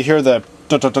 So you hear the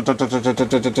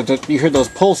you hear those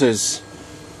pulses.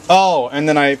 Oh, and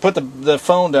then I put the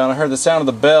phone down. I heard the sound of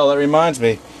the bell. That reminds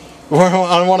me,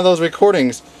 on one of those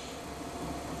recordings,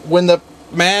 when the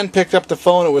man picked up the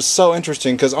phone, it was so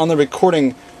interesting because on the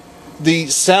recording, the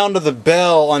sound of the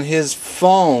bell on his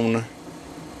phone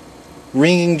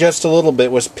ringing just a little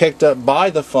bit was picked up by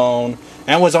the phone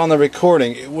and was on the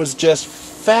recording. It was just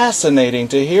fascinating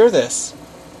to hear this.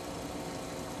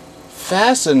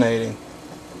 Fascinating.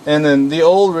 And then the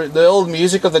old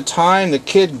music of the time, the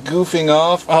kid goofing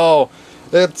off. Oh,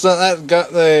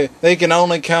 they can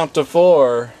only count to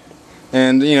 4,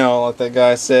 and you know, like that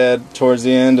guy said towards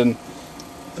the end, and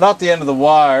not the end of the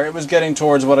wire. It was getting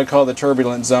towards what I call the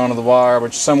turbulent zone of the wire,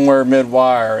 which somewhere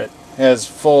mid-wire it has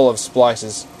full of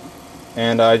splices,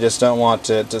 and I just don't want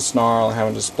to snarl and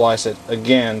having to splice it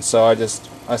again. So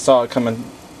I saw it coming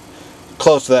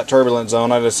close to that turbulent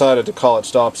zone. I decided to call it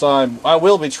stop. So I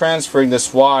will be transferring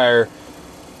this wire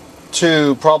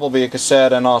to probably a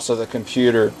cassette and also the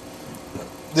computer.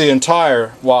 The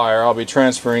entire wire, I'll be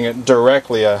transferring it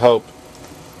directly, I hope,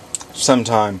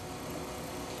 sometime.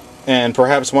 And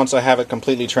perhaps once I have it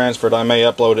completely transferred, I may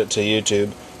upload it to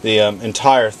YouTube, the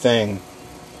entire thing.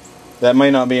 That may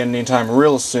not be any time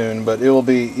real soon, but it will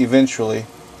be eventually.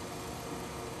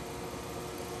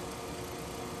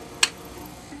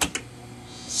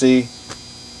 See,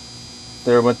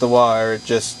 there went the wire. It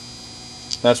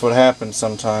just, that's what happens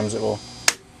sometimes. It will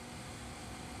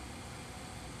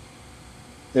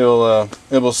it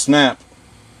will snap.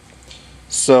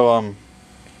 So I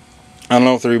don't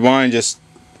know if the rewind if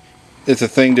the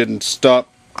thing didn't stop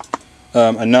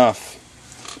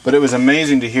enough, but it was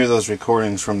amazing to hear those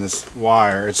recordings from this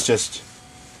wire. It's just,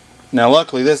 now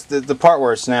luckily the part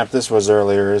where it snapped, this was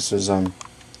earlier. This is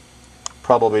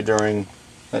probably during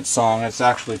that song. It's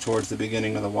actually towards the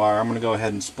beginning of the wire. I'm going to go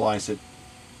ahead and splice it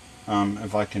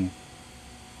if I can.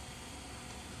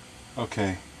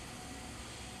 Okay.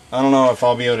 I don't know if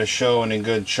I'll be able to show any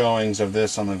good showings of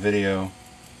this on the video,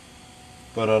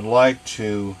 but I'd like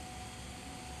to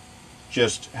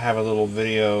just have a little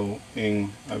video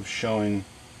of showing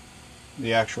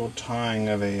the actual tying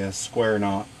of a square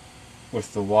knot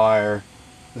with the wire.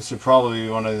 This would probably be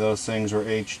one of those things where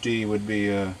HD would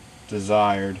be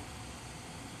desired,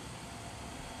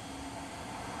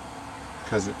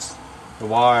 because the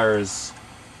wire is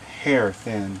hair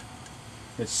thin.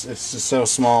 It's just so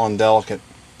small and delicate.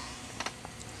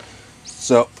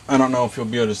 So I don't know if you'll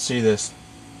be able to see this.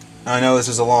 I know this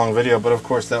is a long video, but of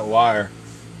course that wire,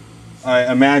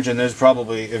 I imagine there's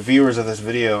probably, if viewers of this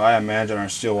video, I imagine, are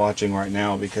still watching right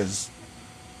now, because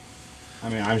I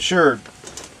mean, I'm sure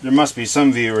there must be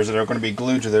some viewers that are going to be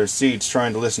glued to their seats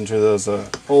trying to listen to those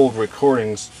old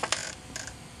recordings.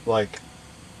 Like,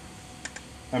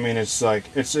 I mean, it's like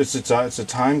it's a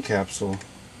time capsule.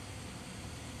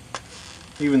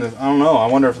 Even the, I don't know. I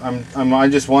wonder if I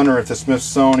just wonder if the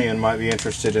Smithsonian might be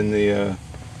interested in the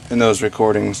in those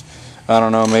recordings. I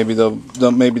don't know. Maybe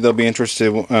they'll be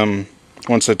interested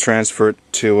once I transfer it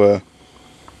to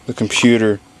the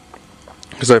computer,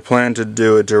 because I plan to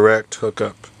do a direct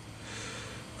hookup.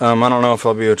 I don't know if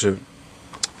I'll be able to.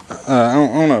 I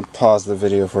want to pause the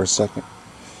video for a second.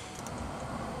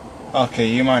 Okay,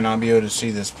 you might not be able to see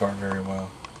this part very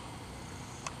well,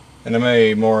 and it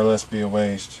may more or less be a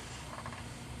waste.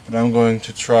 But I'm going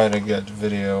to try to get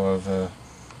video of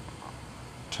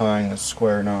tying a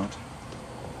square knot.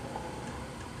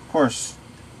 Of course,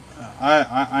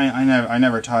 I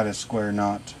never tied a square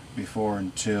knot before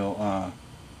until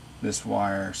this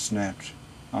wire snapped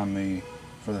on me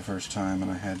for the first time,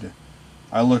 and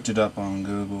I looked it up on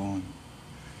Google, and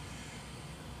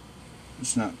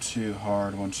it's not too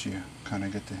hard once you kind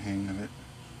of get the hang of it.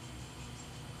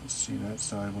 Let's see, that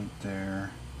side went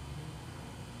there.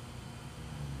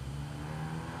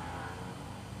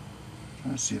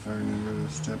 Trying to see if I remember the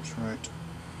steps right.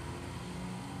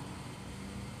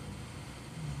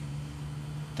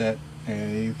 That,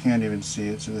 you can't even see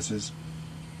it, so this is,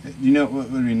 you know what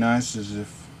would be nice is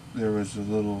if there was a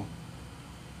little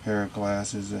pair of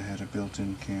glasses that had a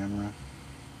built-in camera,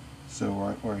 so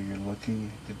right where you're looking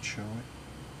you could show it.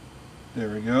 There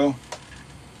we go.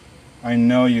 I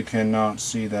know you cannot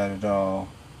see that at all,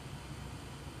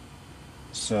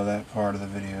 so that part of the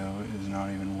video is not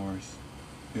even worth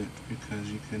it,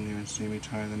 because you couldn't even see me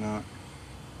tie the knot.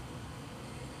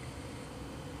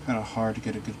 Kind of hard to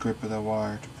get a good grip of that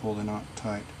wire to pull the knot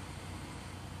tight.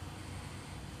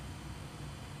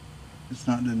 This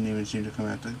knot didn't even seem to come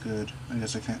out that good. I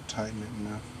guess I can't tighten it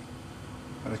enough,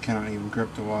 but I cannot even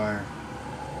grip the wire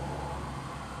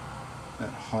that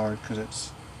hard because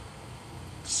it's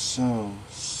so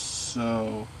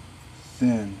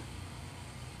thin.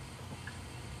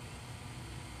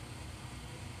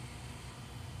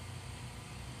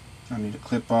 I need to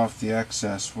clip off the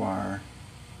excess wire.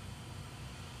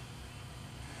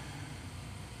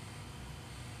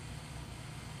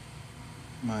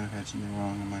 Might have had something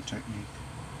wrong in my technique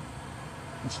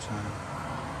this time.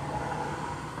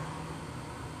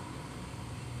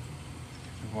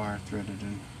 Get the wire threaded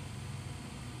in.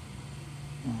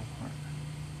 Oh, part.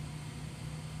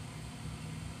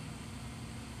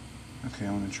 Okay,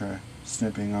 I'm going to try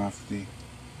snipping off the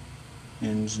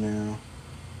ends now.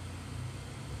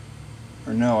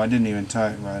 Or no, I didn't even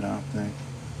tie it right, I don't think.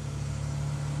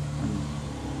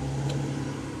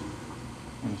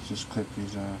 Let's just clip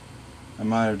these off. I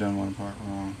might have done one part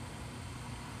wrong.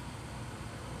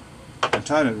 I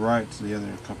tied it right to the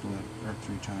other couple of, or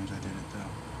 3 times I did it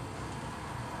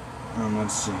though.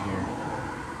 Let's see here.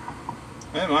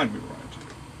 It might be right.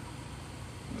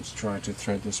 Let's try to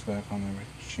thread this back on the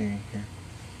machine here.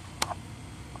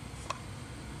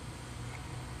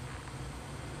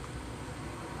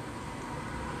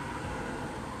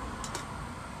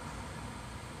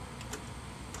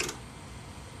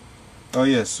 Oh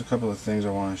yes, a couple of things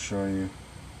I want to show you.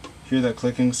 Hear that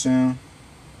clicking sound?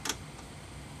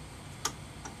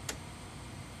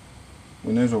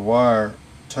 When there's a wire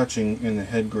touching in the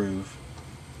head groove,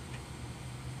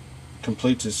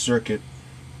 completes a circuit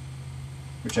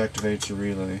which activates a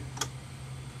relay,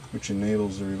 which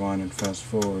enables the rewind and fast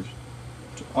forward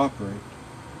to operate.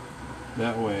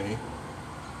 That way,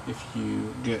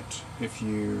 if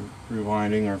you're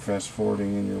rewinding or fast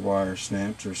forwarding and your wire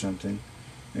snaps or something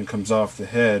and comes off the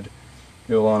head,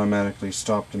 it will automatically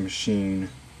stop the machine.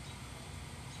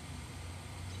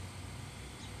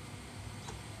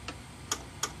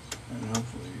 And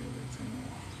hopefully everything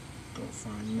will go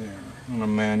fine there. I'm going to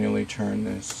manually turn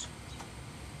this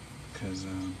because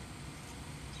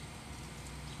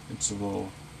it's a little...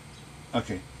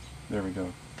 Okay, there we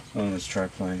go. Oh, let's try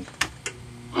playing.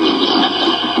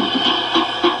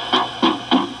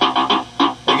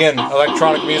 Again,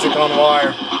 electronic music on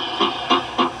wire.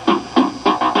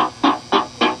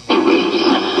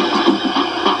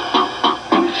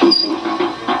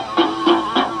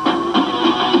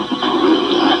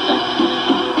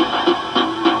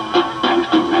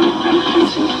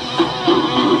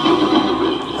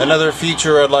 Another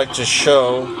feature I'd like to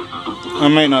show, I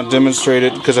might not demonstrate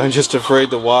it because I'm just afraid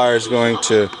the wire is going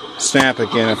to snap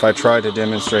again if I try to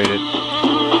demonstrate it,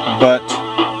 but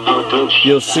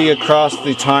you'll see across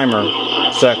the timer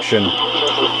section,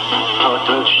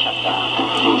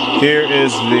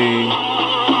 here's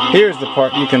the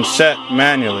part you can set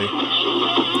manually.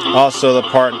 Also the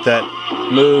part that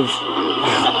moves,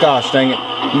 gosh dang it,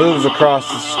 moves across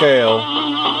the scale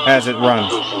as it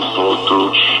runs.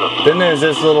 Then there's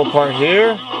this little part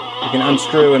here, you can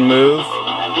unscrew and move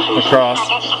across,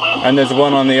 and there's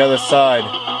one on the other side.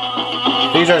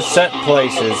 These are set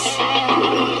places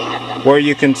where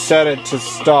you can set it to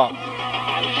stop.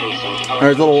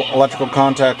 There's little electrical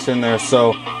contacts in there,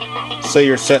 so say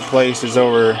your set place is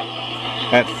over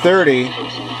at 30.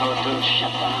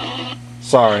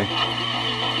 Sorry.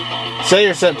 Say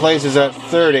your set place is at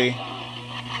 30.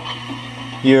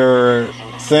 Your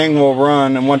thing will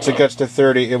run, and once it gets to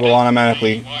 30, it will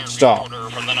automatically stop.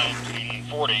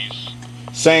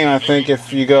 Same, I think,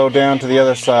 if you go down to the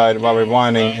other side while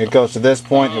rewinding, it goes to this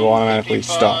point, it will automatically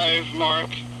stop.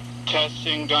 Mark,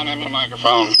 testing dynamic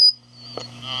microphone.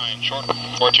 9, short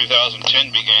before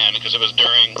 2010 began, because it was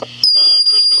during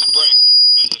Christmas break when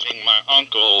visiting my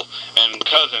uncle and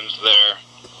cousins there.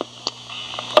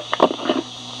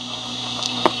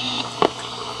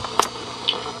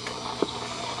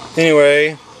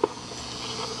 Anyway.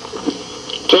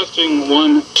 Testing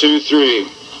 1, 2, 3.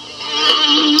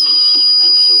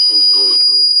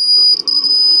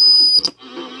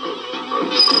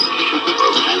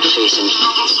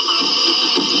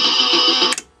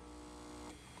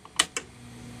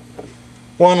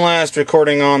 One last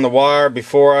recording on the wire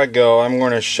before I go. I'm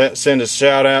going to send a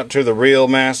shout out to the Real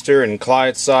Master and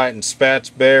Clyde Sight and Spats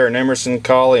Bear and Emerson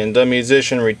Colley and The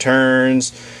Musician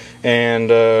Returns and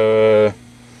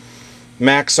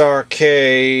Max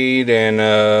Arcade and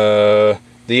the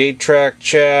 8-Track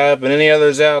Chap and any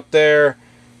others out there.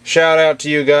 Shout out to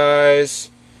you guys.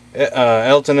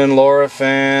 Elton and Laura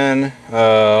fan.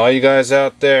 All you guys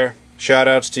out there. Shout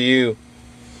outs to you.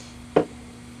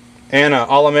 And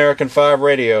All American 5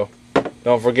 Radio.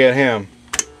 Don't forget him.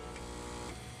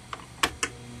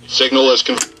 Signal is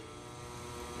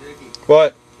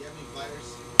What? Do you have any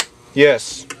flyers?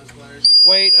 Yes.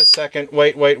 Wait a second.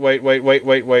 Wait.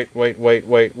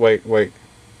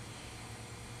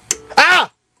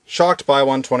 Ah! Shocked by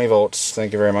 120 volts.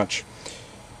 Thank you very much.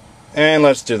 And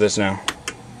let's do this now.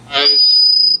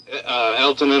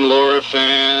 Elton and Laura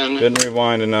fan. Didn't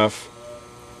rewind enough.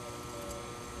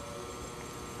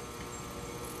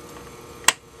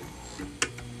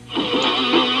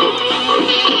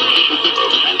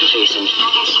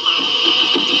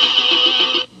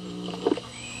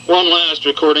 One last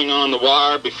recording on the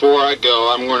wire before I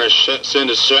go. I'm going to send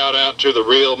a shout out to the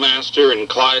Real Master and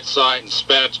Clyde Sight and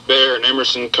Spats Bear and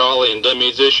Emerson Colley and The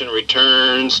Musician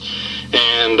Returns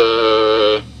and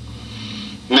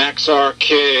Max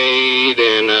Arcade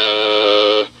and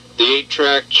the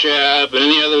 8-Track Chap and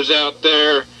any others out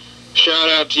there. Shout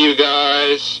out to you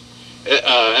guys.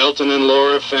 Elton and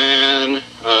Laura fan.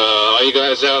 All you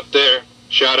guys out there.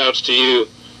 Shout outs to you.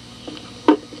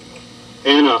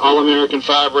 And All American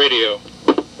 5 Radio.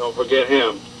 Don't forget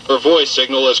him. Her voice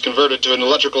signal is converted to an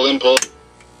electrical impulse.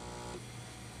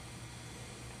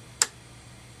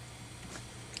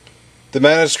 The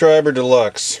Magnescriber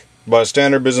Deluxe by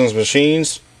Standard Business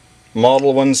Machines, Model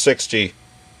 160,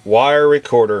 wire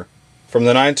recorder from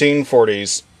the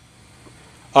 1940s.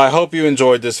 I hope you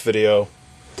enjoyed this video.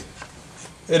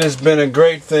 It has been a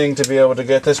great thing to be able to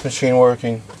get this machine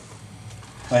working.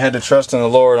 I had to trust in the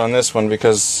Lord on this one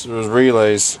because it was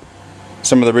relays.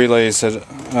 Some of the relays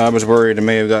I was worried it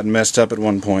may have gotten messed up at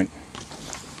one point.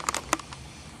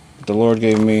 But the Lord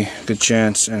gave me a good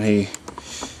chance and He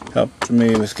helped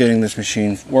me with getting this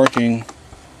machine working.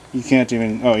 You can't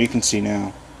even, oh, you can see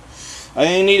now.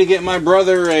 I need to get my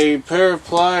brother a pair of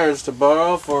pliers to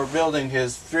borrow for building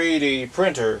his 3D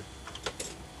printer.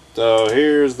 So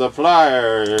here's the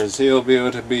pliers. He'll be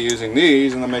able to be using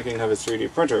these in the making of his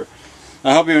 3D printer.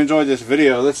 I hope you enjoyed this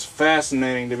video. It's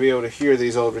fascinating to be able to hear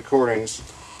these old recordings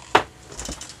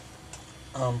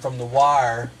from the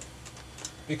wire,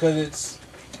 because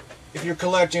if you're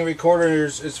collecting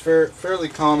recorders, it's fairly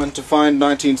common to find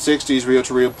 1960s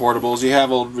reel-to-reel portables. You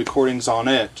have old recordings on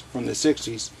it from the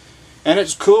 60s. And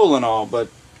it's cool and all, but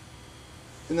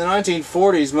in the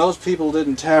 1940s, most people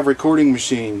didn't have recording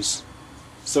machines.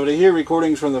 So to hear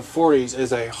recordings from the 40s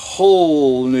is a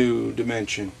whole new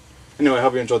dimension. Anyway, I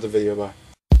hope you enjoyed the video. Bye.